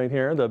planes right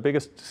here, the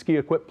biggest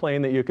ski-equipped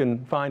plane that you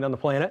can find on the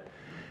planet.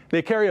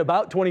 They carry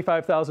about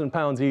 25,000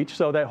 pounds each,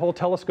 so that whole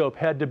telescope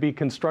had to be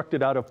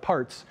constructed out of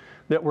parts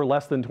that were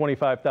less than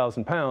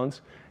 25,000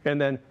 pounds,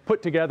 and then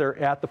put together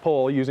at the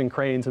pole using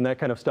cranes and that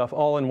kind of stuff,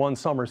 all in one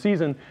summer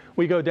season.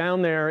 We go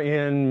down there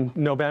in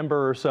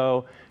November or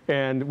so,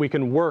 and we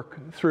can work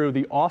through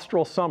the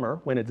austral summer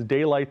when it's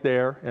daylight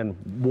there and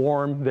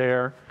warm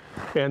there.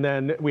 And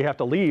then we have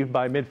to leave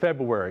by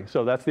mid-February.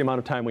 So that's the amount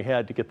of time we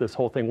had to get this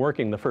whole thing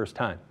working the first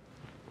time.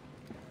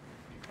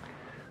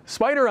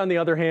 Spider, on the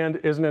other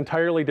hand, is an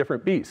entirely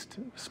different beast.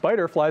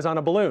 Spider flies on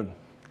a balloon.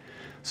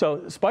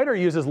 So Spider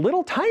uses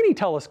little tiny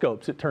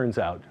telescopes, it turns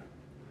out.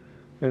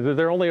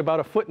 They're only about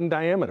 1 foot in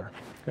diameter.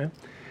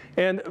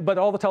 Okay? But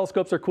all the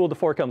telescopes are cooled to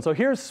 4 Kelvin. So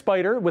here's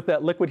Spider with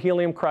that liquid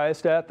helium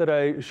cryostat that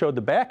I showed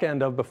the back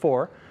end of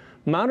before,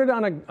 mounted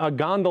on a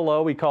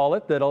gondola, we call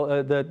it,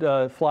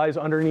 that flies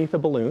underneath a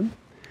balloon.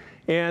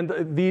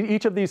 And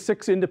each of these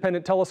 6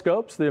 independent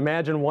telescopes,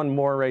 imagine one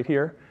more right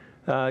here,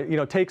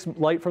 takes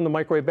light from the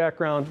microwave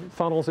background,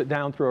 funnels it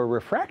down through a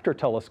refractor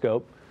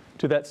telescope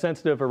to that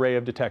sensitive array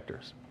of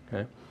detectors.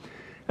 Okay?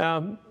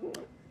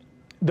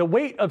 The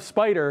weight of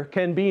Spider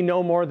can be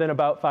no more than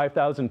about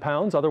 5,000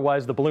 pounds,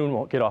 otherwise the balloon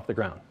won't get off the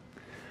ground.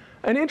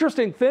 An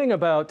interesting thing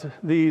about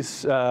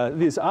these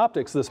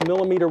optics, this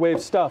millimeter wave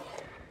stuff,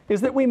 is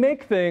that we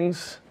make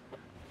things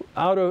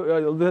out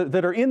of,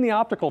 that are in the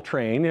optical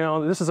train.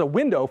 This is a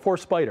window for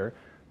Spider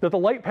that the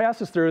light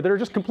passes through that are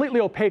just completely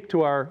opaque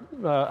to our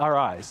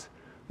eyes.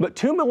 But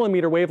 2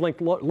 millimeter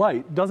wavelength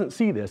light doesn't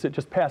see this. It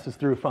just passes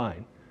through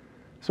fine.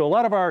 So a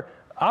lot of our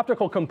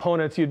optical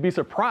components, you'd be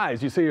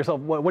surprised. You say to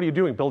yourself, what are you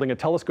doing, building a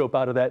telescope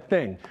out of that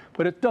thing?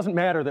 But it doesn't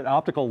matter that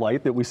optical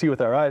light that we see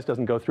with our eyes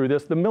doesn't go through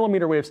this. The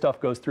millimeter wave stuff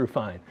goes through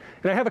fine.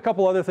 And I have a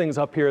couple other things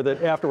up here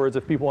that afterwards,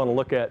 if people want to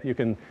look at, you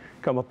can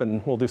come up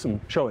and we'll do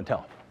some show and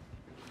tell.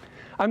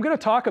 I'm going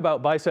to talk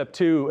about BICEP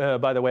 2,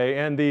 by the way,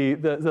 and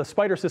the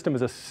Spider system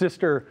is a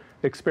sister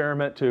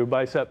experiment to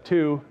BICEP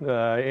 2,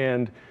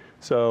 and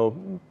so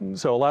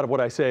a lot of what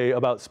I say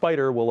about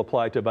Spider will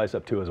apply to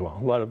BICEP 2 as well.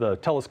 A lot of the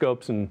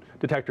telescopes and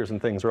detectors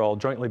and things are all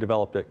jointly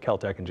developed at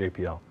Caltech and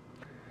JPL.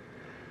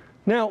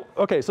 Now,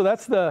 okay, so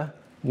that's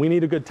we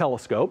need a good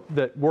telescope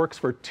that works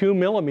for 2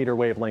 millimeter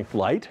wavelength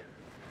light.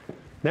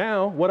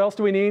 Now, what else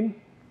do we need?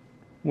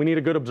 We need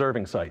a good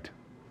observing site.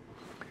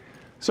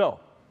 So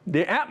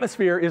the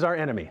atmosphere is our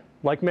enemy,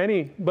 like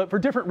many, but for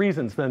different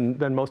reasons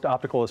than most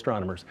optical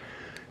astronomers.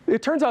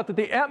 It turns out that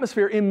the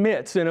atmosphere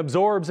emits and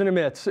absorbs and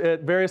emits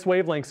at various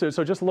wavelengths.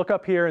 So just look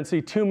up here and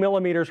see 2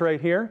 millimeters right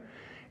here.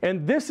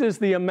 And this is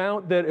the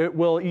amount that it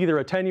will either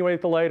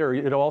attenuate the light or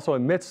it also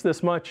emits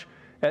this much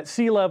at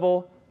sea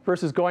level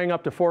versus going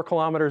up to 4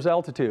 kilometers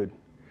altitude.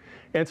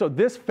 And so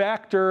this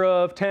factor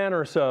of 10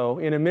 or so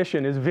in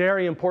emission is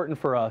very important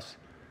for us.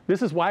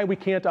 This is why we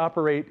can't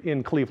operate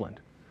in Cleveland.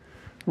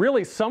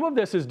 Really, some of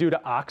this is due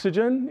to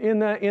oxygen in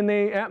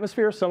the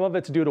atmosphere. Some of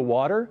it's due to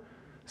water.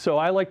 So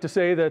I like to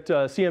say that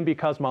CMB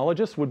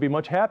cosmologists would be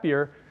much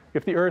happier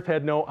if the Earth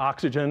had no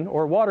oxygen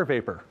or water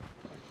vapor.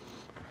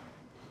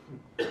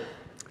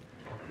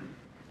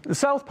 The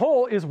South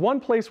Pole is one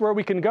place where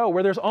we can go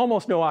where there's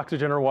almost no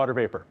oxygen or water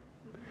vapor.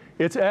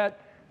 It's at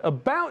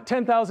about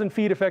 10,000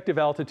 feet effective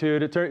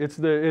altitude.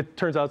 It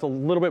turns out it's a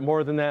little bit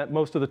more than that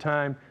most of the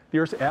time. The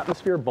Earth's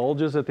atmosphere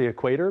bulges at the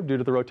equator due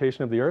to the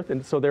rotation of the Earth,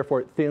 and so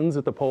therefore it thins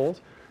at the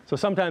poles. So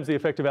sometimes the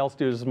effective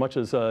altitude is as much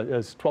as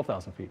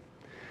 12,000 feet.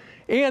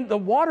 And the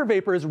water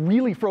vapor is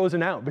really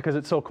frozen out because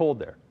it's so cold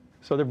there.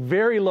 So they're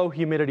very low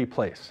humidity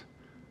place.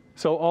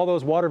 So all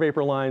those water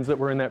vapor lines that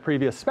were in that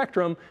previous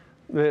spectrum,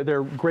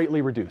 they're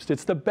greatly reduced.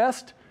 It's the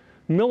best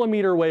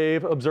millimeter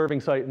wave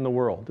observing site in the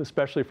world,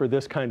 especially for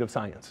this kind of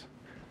science.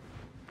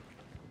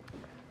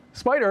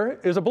 SPIDER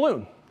is a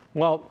balloon.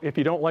 Well, if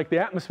you don't like the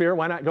atmosphere,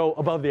 why not go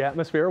above the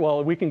atmosphere?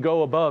 Well, we can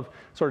go above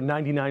sort of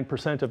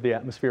 99% of the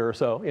atmosphere or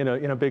so in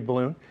a big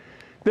balloon.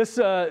 This,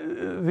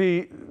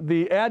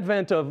 the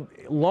advent of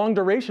long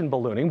duration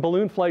ballooning,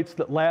 balloon flights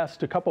that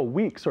last a couple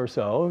weeks or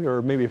so,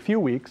 or maybe a few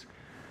weeks,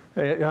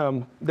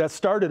 that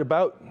started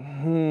about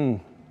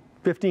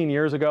 15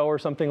 years ago or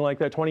something like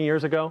that, 20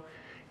 years ago.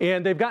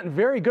 And they've gotten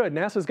very good,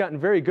 NASA's gotten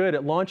very good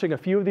at launching a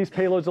few of these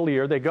payloads a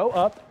year. They go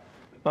up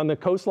on the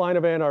coastline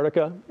of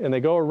Antarctica, and they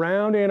go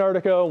around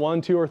Antarctica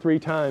 1, 2, or 3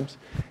 times,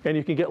 and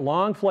you can get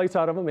long flights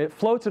out of them. It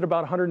floats at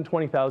about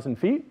 120,000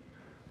 feet,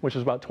 which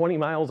is about 20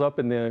 miles up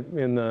in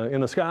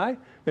the sky,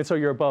 and so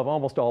you're above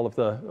almost all of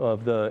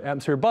the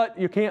atmosphere. But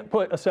you can't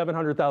put a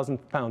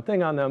 700,000-pound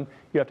thing on them.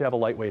 You have to have a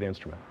lightweight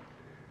instrument.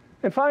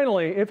 And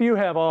finally, if you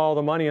have all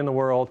the money in the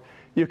world,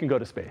 you can go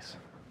to space.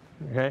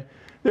 Okay?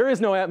 There is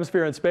no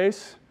atmosphere in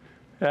space.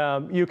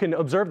 You can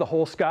observe the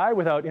whole sky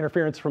without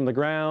interference from the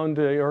ground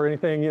or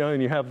anything,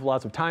 and you have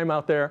lots of time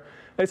out there.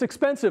 It's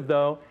expensive,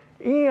 though,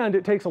 and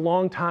it takes a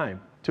long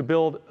time to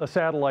build a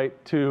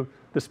satellite to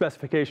the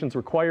specifications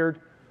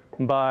required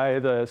by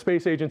the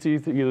space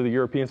agencies, either the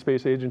European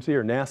Space Agency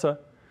or NASA.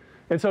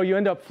 And so you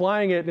end up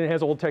flying it, and it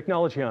has old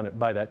technology on it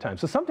by that time.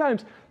 So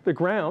sometimes the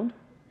ground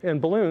and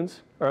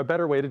balloons are a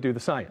better way to do the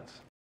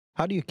science.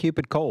 How do you keep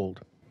it cold?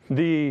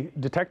 The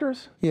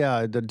detectors?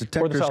 Yeah, the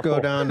detectors go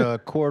down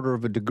to 1/4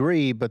 of a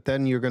degree, but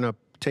then you're going to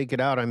take it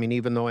out. I mean,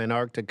 even though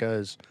Antarctica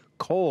is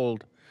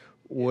cold,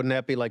 wouldn't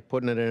that be like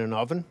putting it in an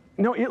oven?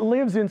 No, it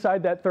lives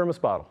inside that thermos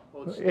bottle.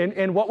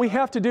 And what we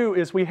have to do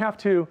is we have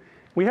to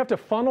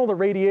funnel the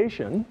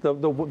radiation, the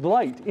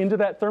light, into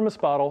that thermos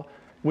bottle,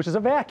 which is a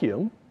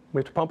vacuum. We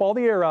have to pump all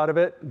the air out of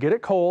it, get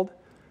it cold,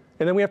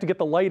 and then we have to get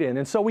the light in.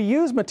 And so we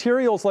use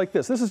materials like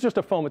this. This is just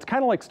a foam. It's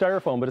kind of like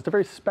styrofoam, but it's a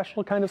very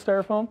special kind of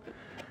styrofoam.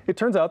 It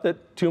turns out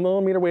that 2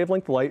 millimeter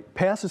wavelength light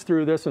passes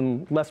through this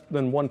and less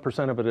than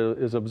 1% of it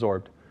is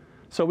absorbed.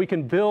 So we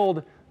can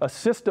build a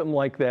system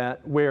like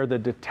that where the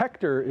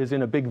detector is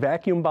in a big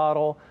vacuum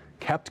bottle,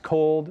 kept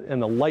cold, and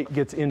the light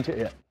gets into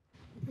it.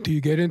 Do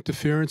you get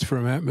interference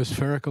from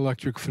atmospheric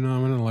electric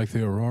phenomena like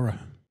the aurora?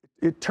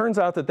 It turns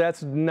out that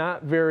that's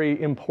not very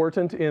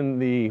important in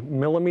the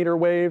millimeter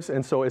waves,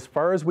 and so as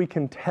far as we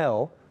can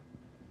tell,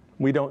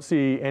 we don't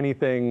see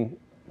anything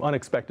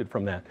unexpected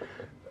from that.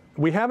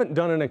 We haven't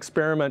done an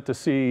experiment to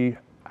see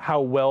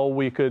how well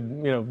we could,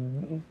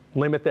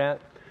 limit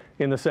that,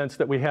 in the sense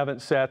that we haven't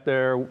sat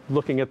there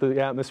looking at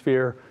the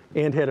atmosphere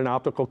and had an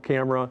optical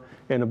camera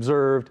and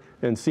observed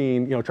and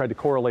seen, tried to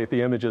correlate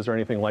the images or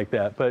anything like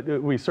that. But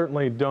we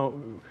certainly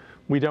don't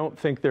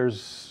think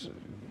there's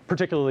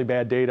particularly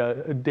bad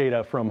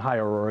data from high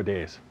aurora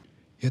days.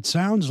 It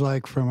sounds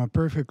like, from a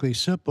perfectly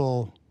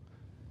simple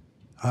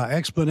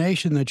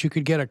explanation, that you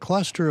could get a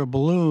cluster of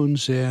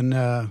balloons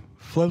and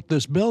float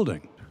this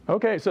building.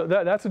 Okay, so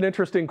that's an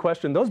interesting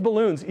question. Those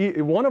balloons,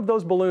 one of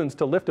those balloons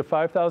to lift a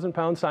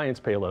 5,000-pound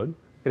science payload,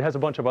 it has a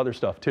bunch of other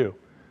stuff too,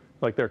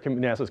 like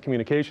NASA's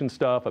communication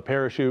stuff, a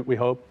parachute, we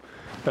hope,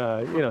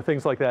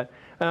 things like that.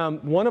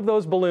 One of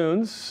those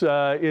balloons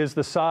is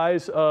the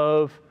size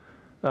of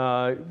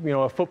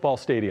a football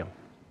stadium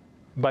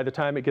by the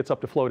time it gets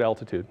up to float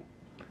altitude.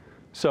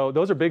 So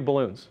those are big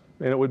balloons,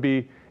 and it would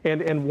be,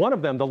 and one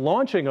of them, the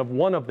launching of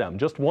one of them,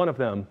 just one of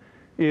them,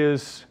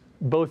 is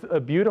both a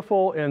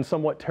beautiful and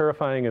somewhat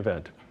terrifying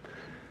event.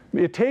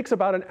 It takes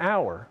about an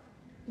hour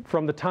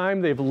from the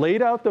time they've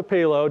laid out the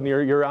payload and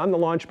you're on the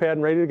launch pad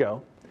and ready to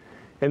go,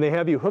 and they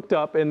have you hooked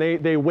up, and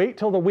they wait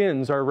till the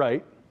winds are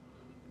right,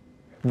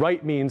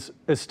 Right means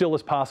as still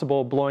as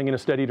possible, blowing in a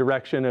steady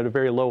direction at a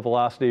very low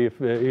velocity,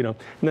 you know.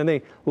 And then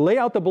they lay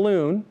out the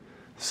balloon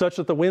such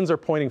that the winds are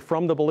pointing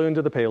from the balloon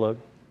to the payload.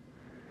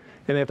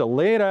 And they have to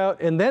lay it out,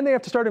 and then they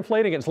have to start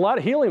inflating it. It's a lot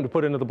of helium to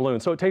put into the balloon,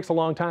 so it takes a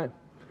long time.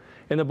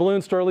 And the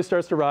balloon slowly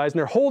starts to rise, and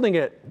they're holding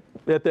it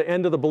at the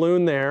end of the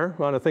balloon there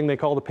on a thing they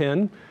call the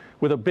pin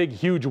with a big,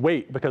 huge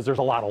weight because there's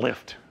a lot of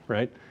lift,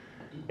 right?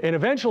 And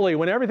eventually,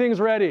 when everything's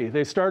ready,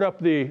 they start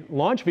up the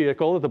launch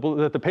vehicle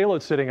that the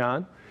payload's sitting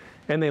on,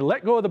 and they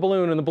let go of the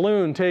balloon, and the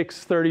balloon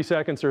takes 30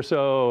 seconds or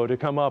so to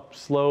come up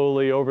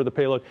slowly over the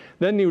payload.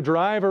 Then you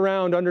drive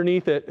around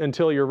underneath it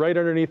until you're right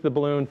underneath the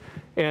balloon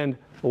and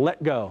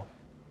let go.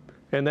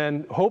 And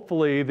then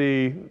hopefully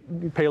the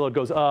payload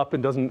goes up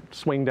and doesn't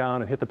swing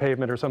down and hit the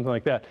pavement or something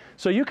like that.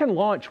 So you can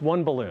launch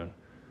one balloon,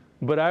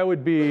 but I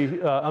would be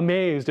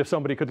amazed if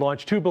somebody could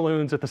launch two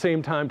balloons at the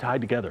same time tied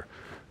together.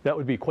 That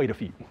would be quite a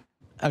feat.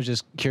 I was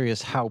just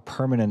curious how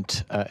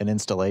permanent an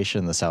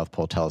installation the South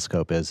Pole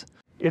Telescope is.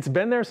 It's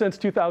been there since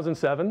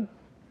 2007.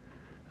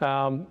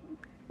 There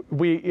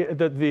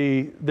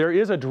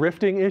is a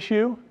drifting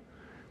issue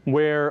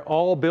where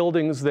all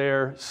buildings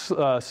there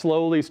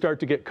slowly start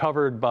to get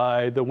covered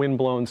by the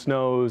wind-blown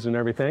snows and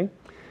everything.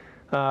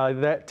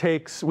 That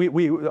takes,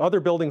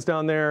 other buildings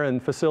down there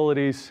and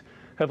facilities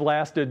have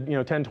lasted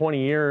 10, 20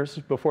 years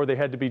before they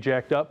had to be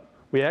jacked up.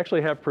 We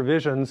actually have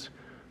provisions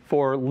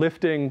for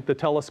lifting the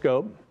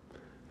telescope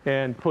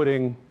and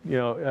putting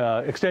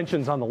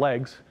extensions on the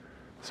legs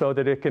so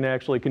that it can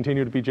actually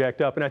continue to be jacked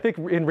up. And I think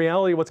in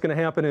reality what's going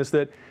to happen is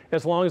that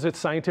as long as it's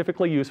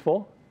scientifically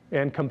useful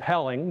and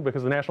compelling,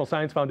 because the National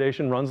Science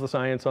Foundation runs the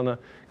science on the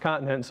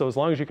continent, so as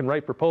long as you can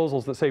write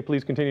proposals that say,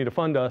 please continue to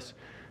fund us,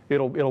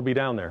 it'll be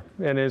down there.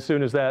 And as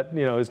soon as that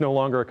is no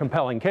longer a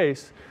compelling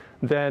case,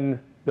 then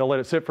they'll let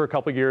it sit for a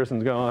couple of years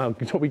and go,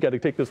 oh, we got to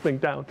take this thing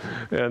down.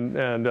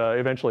 And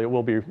eventually it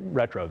will be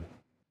retroed.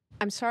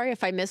 I'm sorry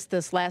if I missed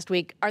this last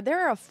week. Are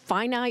there a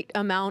finite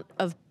amount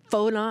of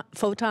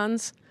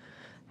photons?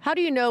 How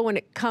do you know when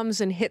it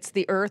comes and hits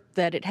the Earth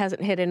that it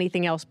hasn't hit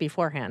anything else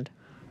beforehand?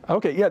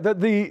 Okay, yeah,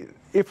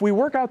 if we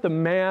work out the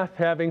math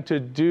having to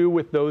do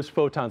with those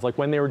photons, like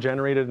when they were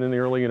generated in the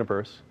early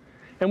universe,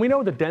 and we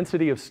know the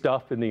density of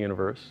stuff in the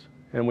universe,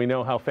 and we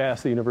know how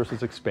fast the universe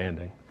is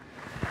expanding,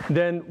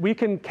 then we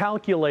can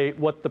calculate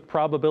what the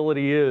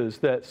probability is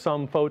that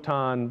some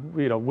photon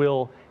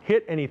will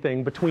hit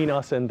anything between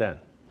us and then.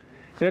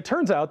 And it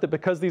turns out that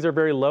because these are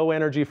very low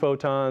energy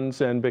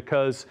photons and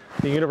because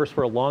the universe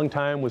for a long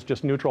time was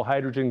just neutral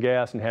hydrogen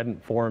gas and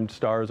hadn't formed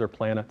stars or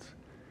planets,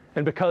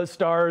 and because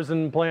stars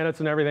and planets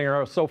and everything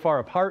are so far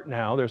apart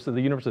now,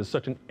 the universe is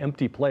such an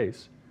empty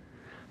place,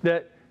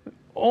 that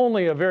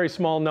only a very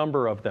small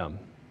number of them,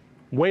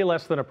 way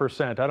less than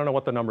 1%, I don't know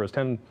what the number is,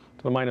 10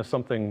 to the minus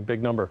something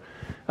big number,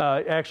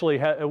 actually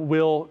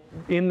will,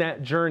 in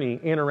that journey,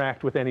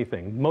 interact with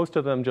anything. Most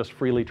of them just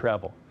freely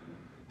travel.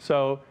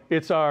 So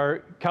it's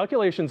our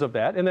calculations of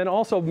that, and then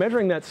also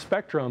measuring that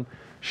spectrum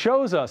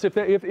shows us if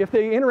they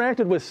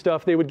interacted with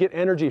stuff, they would get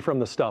energy from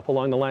the stuff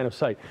along the line of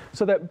sight.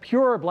 So that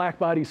pure black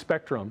body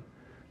spectrum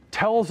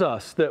tells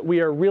us that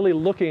we are really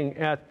looking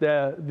at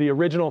the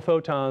original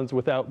photons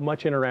without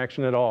much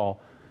interaction at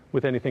all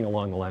with anything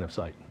along the line of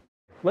sight.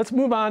 Let's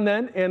move on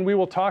then, and we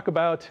will talk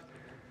about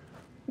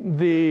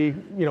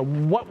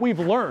what we've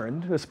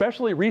learned,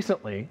 especially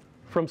recently,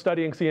 from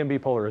studying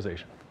CMB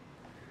polarization.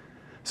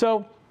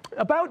 So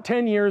about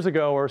 10 years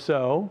ago or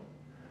so,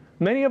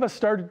 many of us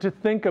started to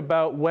think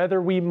about whether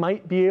we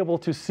might be able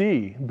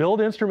to build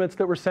instruments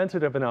that were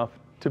sensitive enough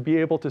to be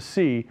able to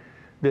see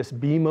this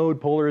B-mode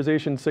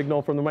polarization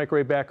signal from the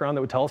microwave background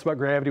that would tell us about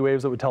gravity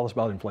waves, that would tell us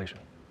about inflation.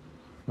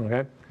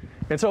 Okay?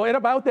 And so at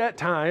about that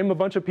time, a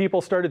bunch of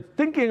people started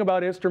thinking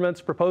about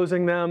instruments,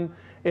 proposing them,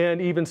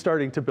 and even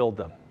starting to build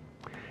them.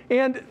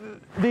 And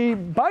the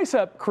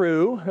BICEP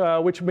crew,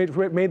 which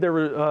made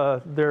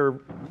their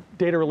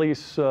data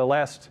release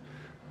last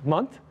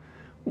month,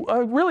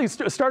 really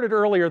started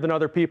earlier than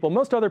other people.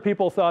 Most other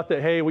people thought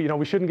that, hey,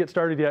 we shouldn't get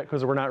started yet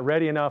because we're not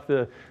ready enough.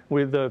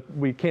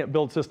 We can't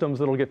build systems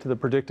that'll get to the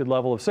predicted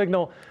level of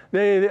signal.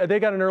 They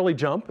got an early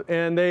jump,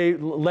 and they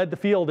led the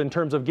field in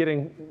terms of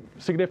getting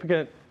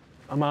significant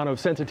amount of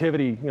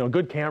sensitivity,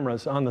 good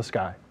cameras on the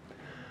sky.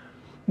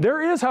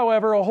 There is,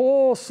 however, a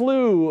whole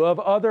slew of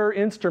other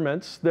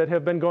instruments that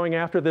have been going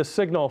after this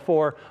signal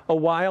for a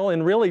while,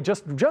 and really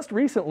just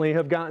recently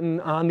have gotten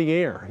on the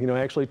air,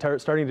 actually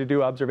starting to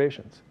do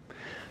observations.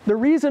 The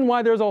reason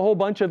why there's a whole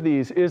bunch of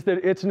these is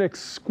that it's an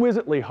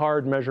exquisitely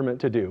hard measurement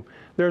to do.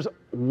 There's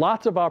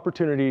lots of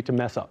opportunity to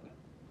mess up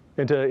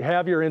and to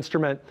have your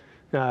instrument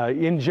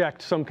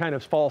inject some kind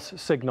of false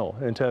signal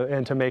and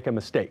to make a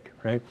mistake,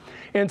 right?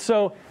 And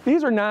so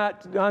these are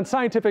not, on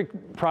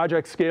scientific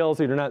project scales,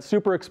 these are not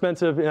super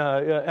expensive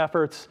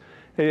efforts.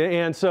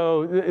 And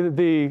so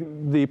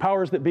the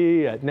powers that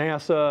be at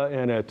NASA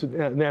and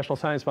at National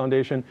Science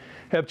Foundation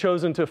have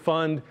chosen to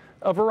fund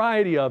a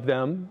variety of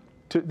them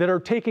that are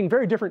taking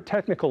very different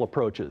technical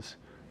approaches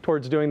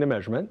towards doing the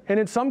measurement. And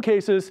in some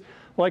cases,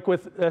 like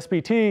with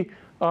SPT,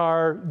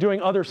 are doing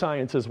other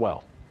science as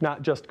well.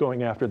 not just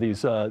going after these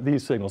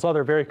signals.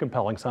 Other very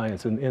compelling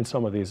science in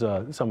some of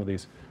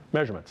these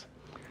measurements.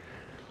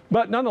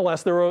 But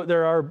nonetheless, there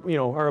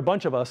are a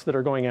bunch of us that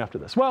are going after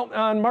this. Well,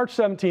 on March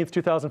 17th,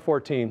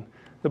 2014,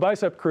 the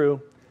BICEP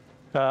crew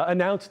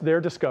announced their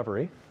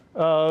discovery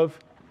of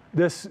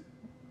this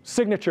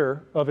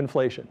signature of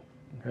inflation,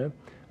 okay,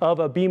 of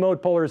a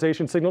B-mode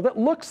polarization signal that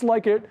looks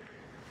like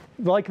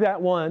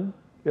that one,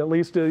 at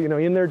least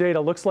in their data,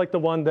 looks like the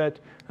one that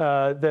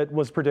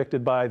was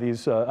predicted by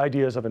these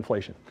ideas of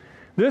inflation.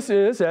 This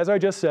is, as I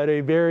just said,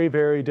 a very,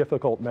 very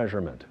difficult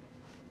measurement.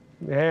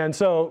 And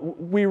so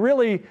we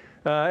really,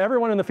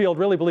 everyone in the field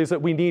really believes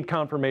that we need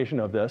confirmation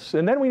of this.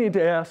 And then we need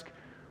to ask,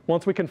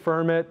 once we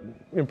confirm it,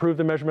 improve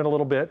the measurement a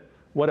little bit,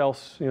 what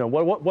else,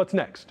 what's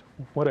next?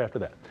 What after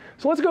that?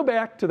 So let's go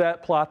back to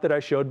that plot that I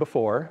showed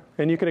before.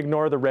 And you can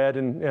ignore the red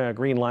and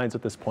green lines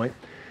at this point.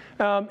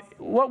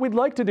 What we'd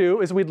like to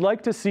do is we'd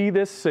like to see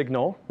this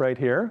signal right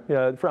here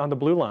on the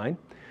blue line.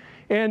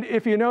 And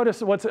if you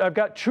notice, I've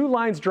got two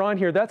lines drawn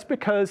here. That's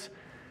because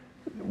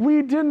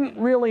we didn't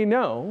really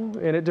know,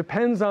 and it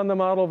depends on the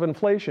model of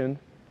inflation,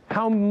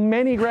 how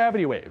many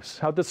gravity waves,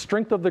 how the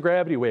strength of the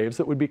gravity waves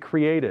that would be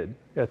created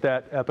at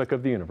that epoch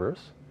of the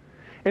universe.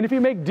 And if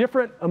you make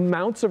different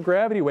amounts of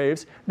gravity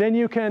waves, then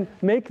you can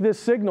make this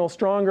signal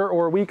stronger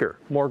or weaker.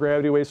 More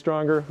gravity waves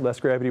stronger, less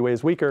gravity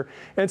waves weaker.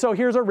 And so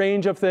here's a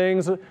range of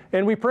things.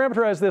 And we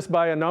parameterize this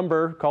by a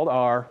number called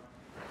R.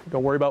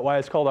 Don't worry about why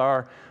it's called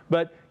R.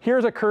 But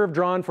here's a curve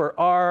drawn for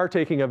R,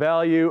 taking a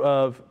value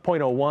of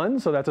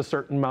 0.01. So that's a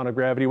certain amount of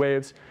gravity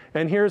waves.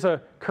 And here's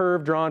a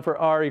curve drawn for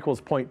R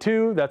equals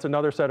 0.2. That's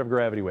another set of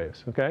gravity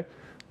waves. Okay?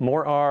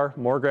 More R,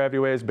 more gravity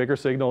waves, bigger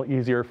signal,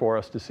 easier for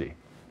us to see.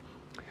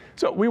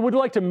 So we would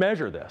like to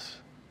measure this,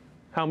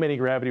 how many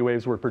gravity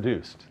waves were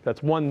produced.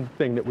 That's one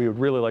thing that we would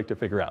really like to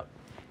figure out.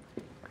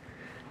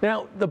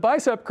 Now, the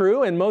BICEP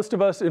crew, and most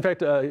of us, in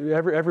fact,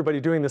 everybody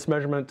doing this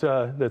measurement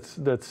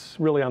that's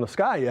really on the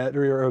sky yet,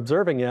 or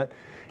observing yet,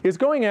 is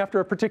going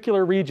after a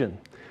particular region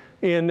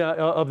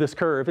of this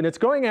curve. And it's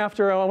going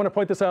after, I want to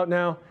point this out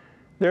now,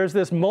 there's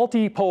this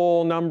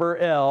multipole number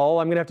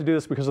L. I'm going to have to do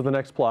this because of the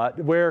next plot,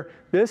 where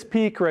this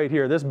peak right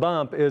here, this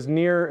bump, is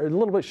near, a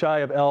little bit shy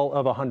of L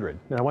of 100.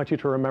 And I want you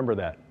to remember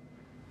that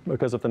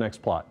because of the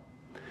next plot.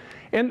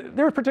 And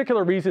there are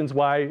particular reasons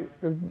why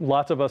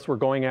lots of us were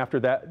going after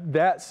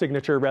that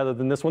signature rather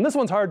than this one. This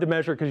one's hard to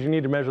measure because you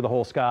need to measure the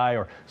whole sky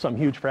or some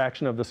huge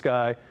fraction of the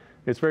sky.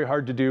 It's very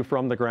hard to do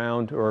from the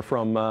ground or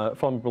from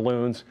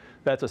balloons.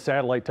 That's a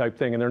satellite type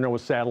thing, and there are no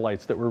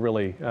satellites that were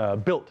really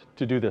built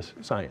to do this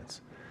science.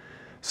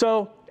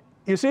 So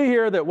you see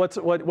here that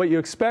what you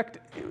expect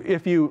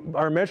if you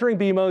are measuring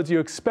B modes, you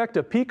expect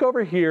a peak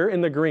over here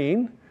in the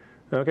green.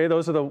 Okay,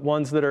 those are the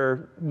ones that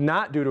are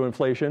not due to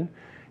inflation,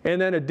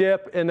 and then a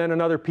dip, and then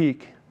another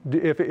peak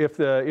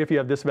if you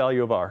have this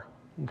value of R.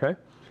 Okay,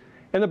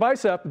 and the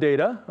BICEP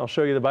data, I'll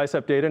show you the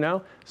BICEP data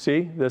now.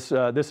 See, this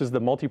is the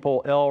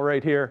multipole L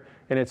right here,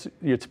 and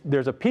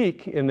there's a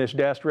peak in this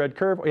dashed red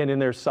curve, and in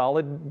their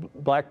solid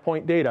black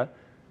point data,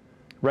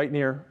 right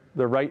near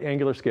the right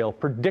angular scale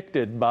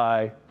predicted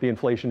by the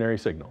inflationary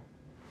signal.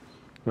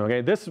 Okay,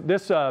 this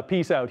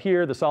piece out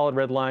here, the solid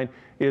red line,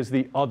 is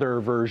the other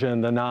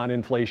version, the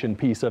non-inflation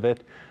piece of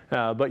it.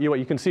 But what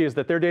you can see is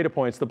that their data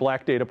points, the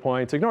black data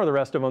points, ignore the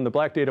rest of them, the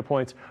black data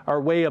points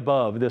are way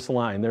above this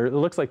line. It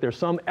looks like there's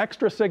some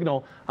extra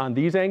signal on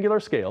these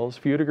angular scales,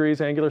 few degrees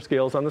angular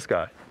scales on the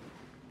sky,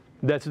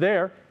 that's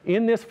there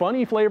in this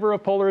funny flavor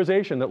of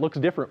polarization that looks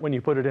different when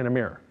you put it in a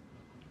mirror.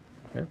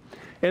 Okay?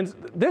 And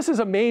this is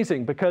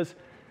amazing because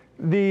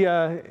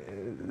the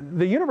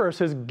universe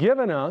has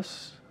given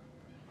us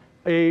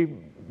a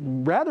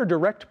rather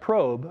direct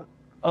probe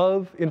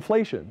of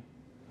inflation,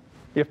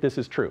 if this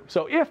is true.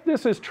 So if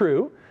this is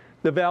true,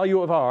 the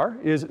value of R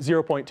is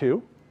 0.2.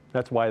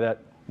 That's why that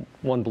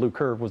one blue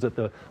curve was at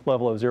the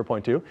level of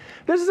 0.2.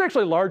 This is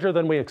actually larger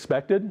than we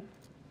expected.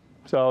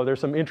 So there's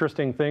some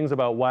interesting things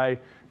about why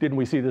didn't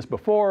we see this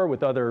before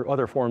with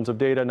other forms of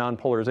data,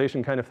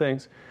 non-polarization kind of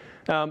things.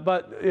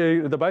 But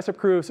the BICEP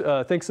crew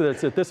thinks that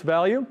it's at this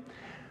value.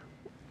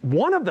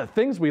 One of the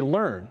things we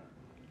learn,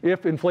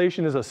 if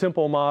inflation is a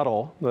simple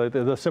model,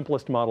 the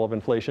simplest model of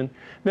inflation,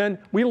 then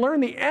we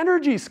learn the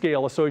energy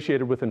scale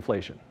associated with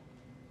inflation.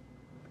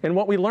 And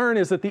what we learn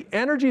is that the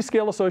energy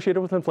scale associated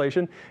with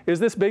inflation is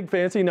this big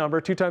fancy number,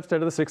 2 times 10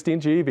 to the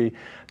 16 GeV.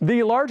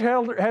 The Large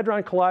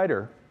Hadron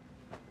Collider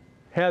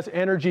has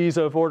energies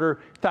of order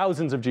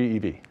thousands of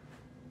GeV.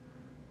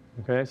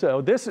 Okay,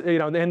 so this,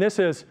 and this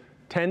is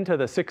 10 to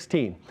the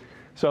 16.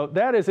 So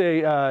that is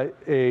a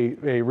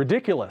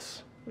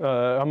ridiculous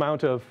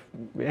amount of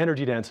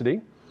energy density.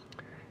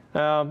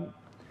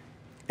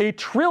 A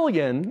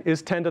trillion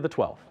is 10 to the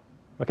 12.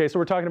 Okay, so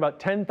we're talking about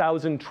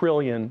 10,000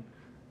 trillion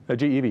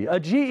GeV. A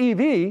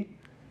GeV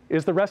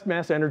is the rest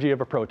mass energy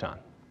of a proton.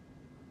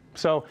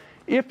 So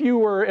if you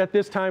were at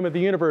this time of the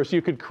universe,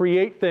 you could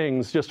create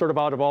things just sort of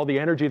out of all the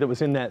energy that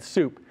was in that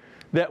soup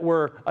that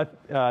were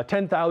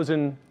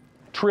 10,000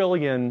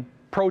 trillion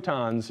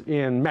protons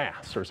in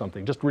mass or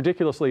something, just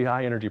ridiculously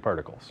high energy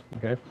particles.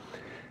 Okay.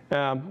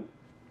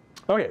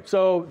 Okay,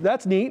 so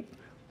that's neat.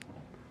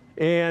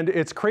 And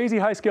it's crazy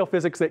high-scale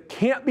physics that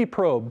can't be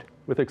probed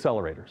with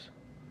accelerators.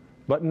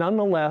 But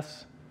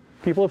nonetheless,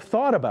 people have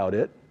thought about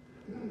it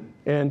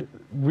and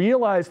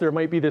realized there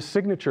might be this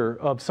signature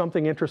of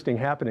something interesting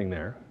happening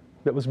there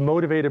that was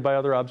motivated by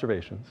other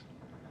observations.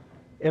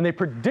 And they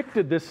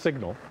predicted this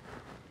signal,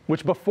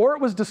 which before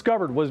it was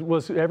discovered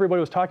everybody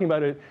was talking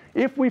about it.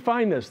 If we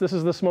find this, this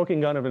is the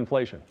smoking gun of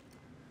inflation.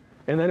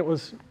 And then it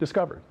was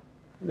discovered.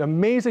 An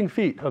amazing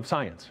feat of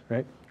science,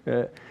 right?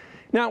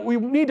 Now, we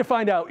need to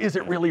find out, is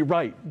it really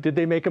right? Did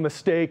they make a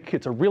mistake?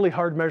 It's a really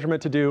hard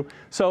measurement to do.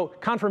 So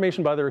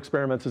confirmation by their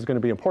experiments is going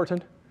to be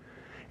important.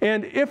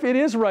 And if it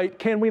is right,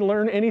 can we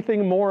learn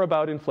anything more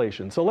about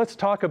inflation? So let's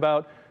talk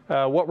about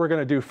what we're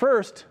going to do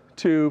first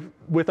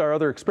with our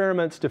other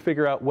experiments to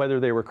figure out whether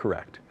they were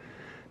correct.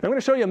 I'm going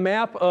to show you a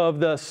map of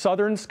the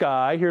southern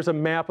sky. Here's a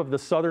map of the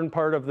southern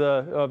part of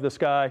the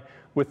sky,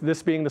 with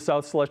this being the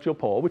south celestial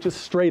pole, which is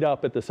straight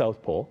up at the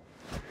South Pole.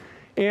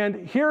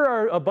 And here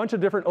are a bunch of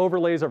different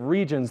overlays of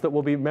regions that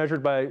will be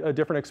measured by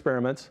different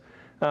experiments.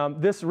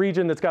 This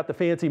region that's got the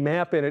fancy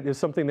map in it is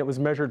something that was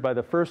measured by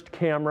the first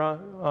camera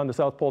on the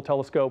South Pole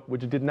telescope,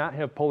 which did not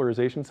have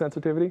polarization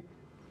sensitivity.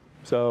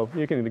 So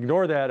you can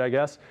ignore that, I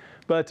guess,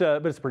 but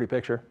it's a pretty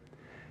picture.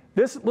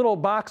 This little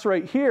box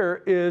right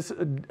here is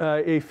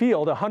a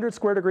field, a 100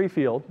 square degree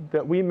field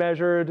that we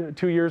measured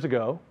 2 years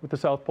ago with the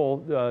South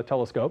Pole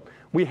telescope.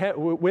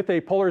 With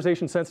a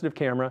polarization sensitive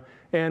camera,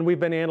 and we've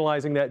been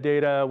analyzing that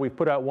data. We've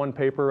put out one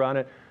paper on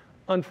it.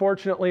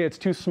 Unfortunately, it's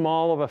too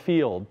small of a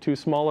field, too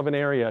small of an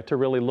area to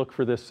really look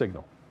for this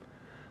signal.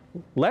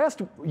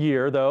 Last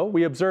year, though,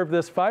 we observed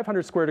this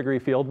 500 square degree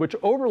field, which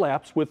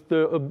overlaps with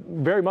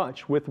very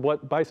much with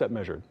what BICEP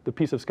measured, the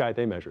piece of sky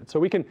they measured. So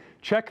we can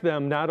check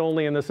them not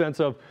only in the sense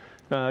of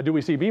do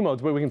we see B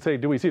modes, but we can say,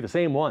 do we see the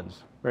same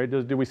ones, right?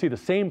 Do we see the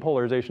same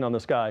polarization on the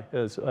sky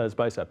as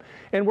BICEP?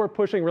 And we're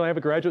pushing, I have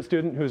a graduate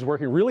student who's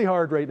working really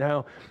hard right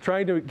now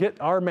trying to get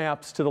our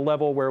maps to the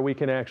level where we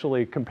can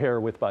actually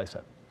compare with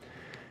BICEP.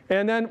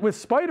 And then with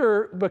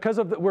Spider, because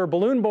we're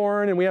balloon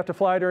borne and we have to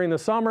fly during the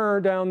summer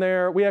down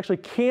there, we actually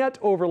can't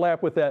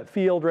overlap with that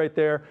field right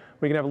there.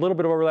 We can have a little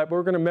bit of overlap, but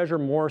we're going to measure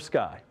more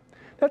sky.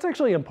 That's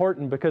actually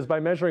important because by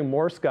measuring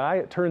more sky,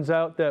 it turns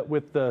out that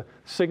with the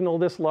signal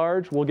this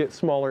large, we'll get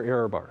smaller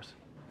error bars.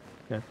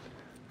 Okay.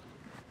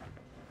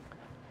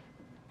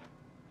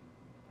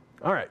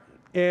 All right.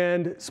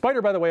 And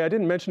Spider, by the way, I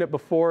didn't mention it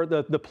before.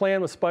 The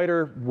plan with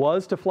Spider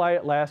was to fly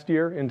it last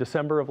year, in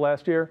December of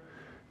last year.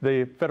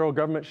 The federal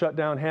government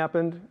shutdown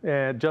happened,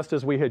 and just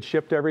as we had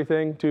shipped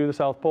everything to the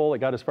South Pole, it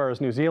got as far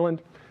as New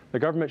Zealand. The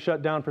government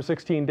shut down for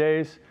 16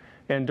 days,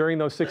 and during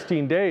those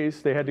 16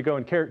 days, they had to go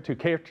into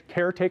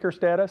caretaker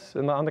status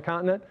on the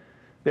continent.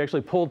 They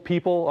actually pulled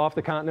people off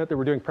the continent that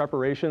were doing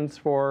preparations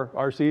for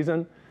our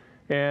season.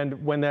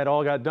 And when that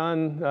all got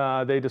done,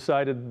 they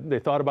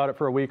thought about it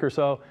for a week or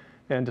so,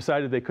 and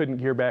decided they couldn't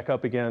gear back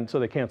up again, so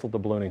they canceled the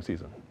ballooning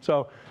season.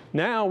 So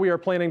now we are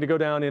planning to go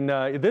down in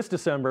this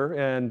December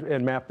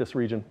and map this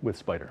region with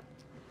Spider.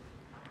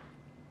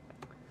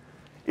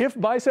 If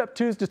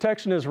BICEP2's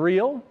detection is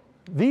real,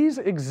 these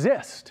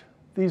exist.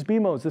 These B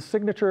modes, this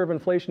signature of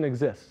inflation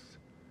exists.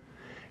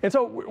 And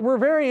so we're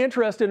very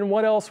interested in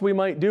what else we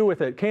might do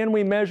with it. Can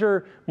we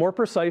measure more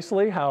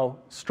precisely how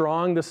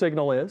strong the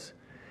signal is?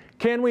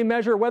 Can we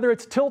measure whether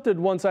it's tilted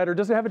one side or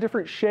does it have a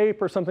different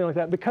shape or something like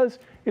that? Because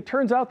it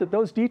turns out that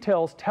those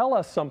details tell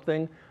us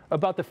something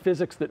about the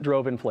physics that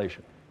drove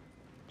inflation.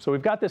 So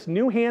we've got this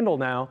new handle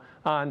now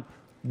on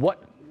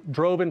what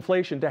drove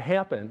inflation to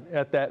happen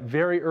at that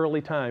very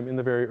early time in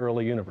the very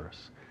early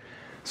universe.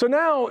 So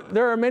now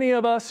there are many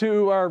of us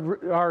who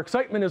our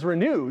excitement is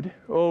renewed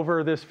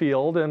over this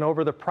field and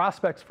over the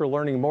prospects for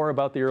learning more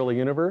about the early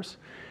universe.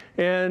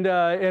 And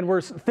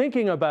we're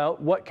thinking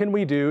about what can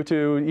we do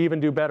to even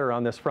do better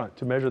on this front,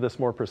 to measure this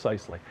more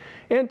precisely.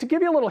 And to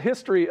give you a little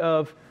history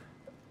of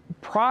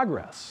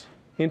progress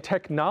in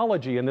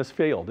technology in this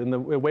field, in the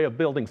way of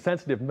building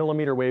sensitive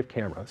millimeter wave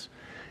cameras.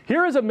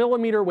 Here is a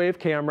millimeter wave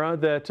camera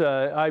that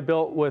I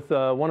built with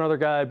one other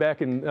guy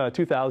back in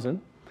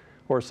 2000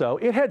 or so.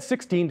 It had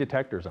 16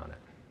 detectors on it.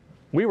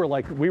 We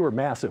were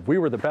massive. We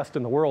were the best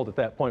in the world at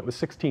that point with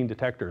 16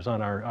 detectors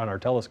on our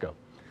telescope.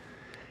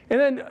 And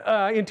then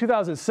in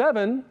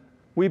 2007,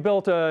 we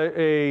built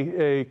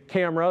a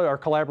camera, our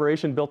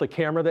collaboration built a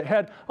camera that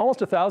had almost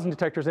 1,000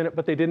 detectors in it,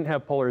 but they didn't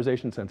have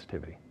polarization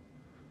sensitivity.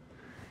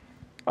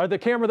 The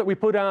camera that we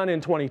put on in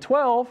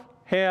 2012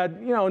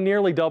 had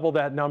nearly double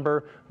that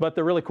number, but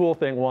the really cool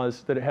thing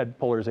was that it had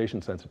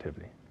polarization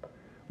sensitivity.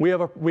 We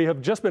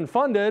have just been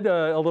funded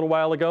a little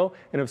while ago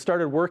and have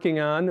started working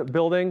on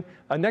building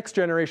a next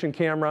generation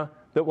camera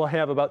that will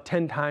have about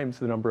 10 times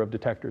the number of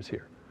detectors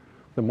here.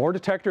 The more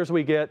detectors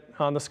we get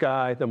on the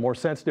sky, the more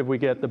sensitive we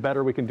get, the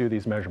better we can do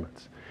these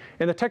measurements.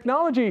 And the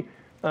technology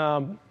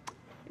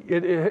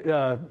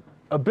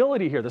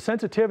ability here, the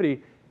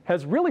sensitivity,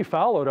 has really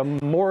followed a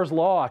Moore's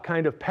Law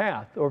kind of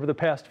path over the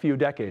past few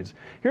decades.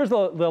 Here's the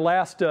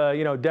last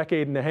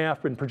decade and a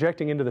half and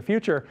projecting into the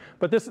future,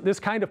 but this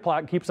kind of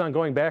plot keeps on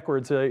going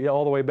backwards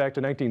all the way back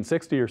to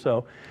 1960 or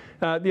so.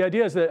 The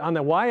idea is that on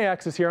the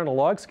y-axis here on a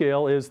log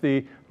scale is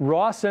the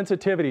raw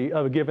sensitivity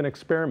of a given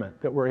experiment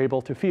that we're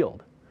able to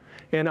field.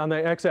 And on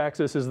the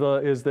x-axis is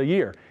the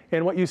year.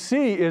 And what you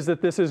see is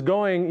that this is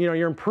going,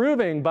 you're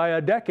improving by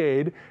a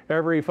decade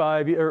every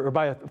 5 years, or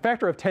by a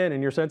factor of 10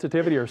 in your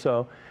sensitivity or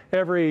so,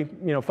 every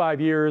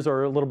 5 years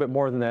or a little bit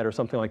more than that or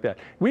something like that.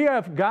 We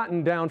have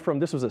gotten down from,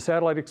 this was a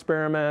satellite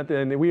experiment,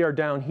 and we are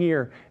down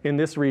here in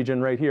this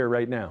region right here,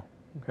 right now.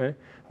 Okay?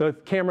 The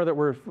camera that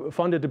we're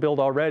funded to build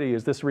already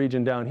is this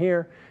region down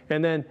here,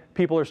 and then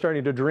people are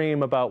starting to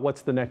dream about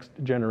what's the next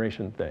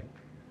generation thing.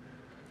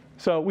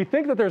 So we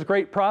think that there's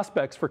great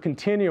prospects for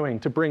continuing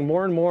to bring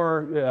more and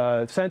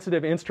more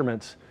sensitive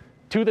instruments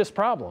to this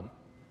problem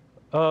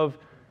of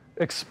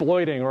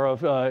exploiting or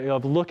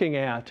of looking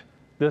at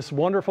this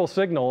wonderful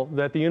signal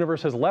that the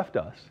universe has left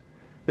us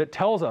that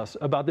tells us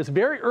about this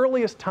very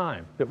earliest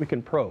time that we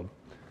can probe.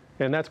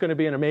 And that's going to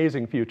be an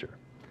amazing future.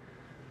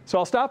 So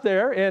I'll stop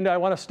there, and I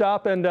want to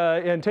stop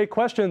and take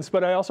questions,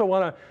 but I also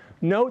want to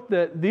note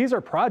that these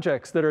are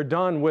projects that are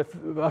done with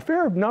a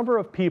fair number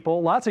of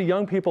people. Lots of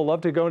young people love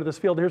to go into this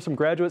field. Here's some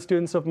graduate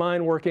students of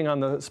mine working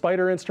on the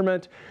Spider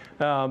instrument.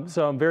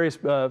 Some various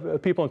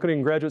people,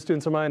 including graduate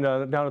students of mine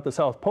down at the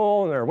South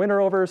Pole, and their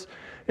winter overs.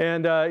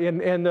 And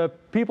the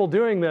people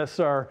doing this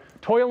are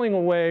toiling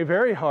away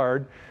very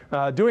hard,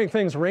 doing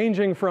things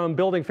ranging from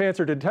building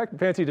fancy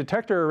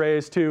detector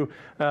arrays to,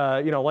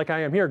 like I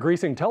am here,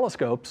 greasing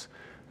telescopes.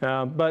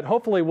 But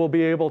hopefully we'll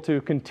be able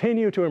to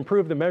continue to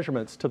improve the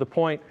measurements to the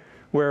point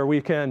where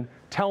we can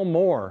tell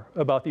more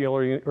about the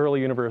early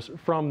universe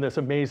from this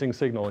amazing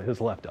signal it has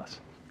left us.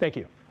 Thank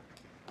you.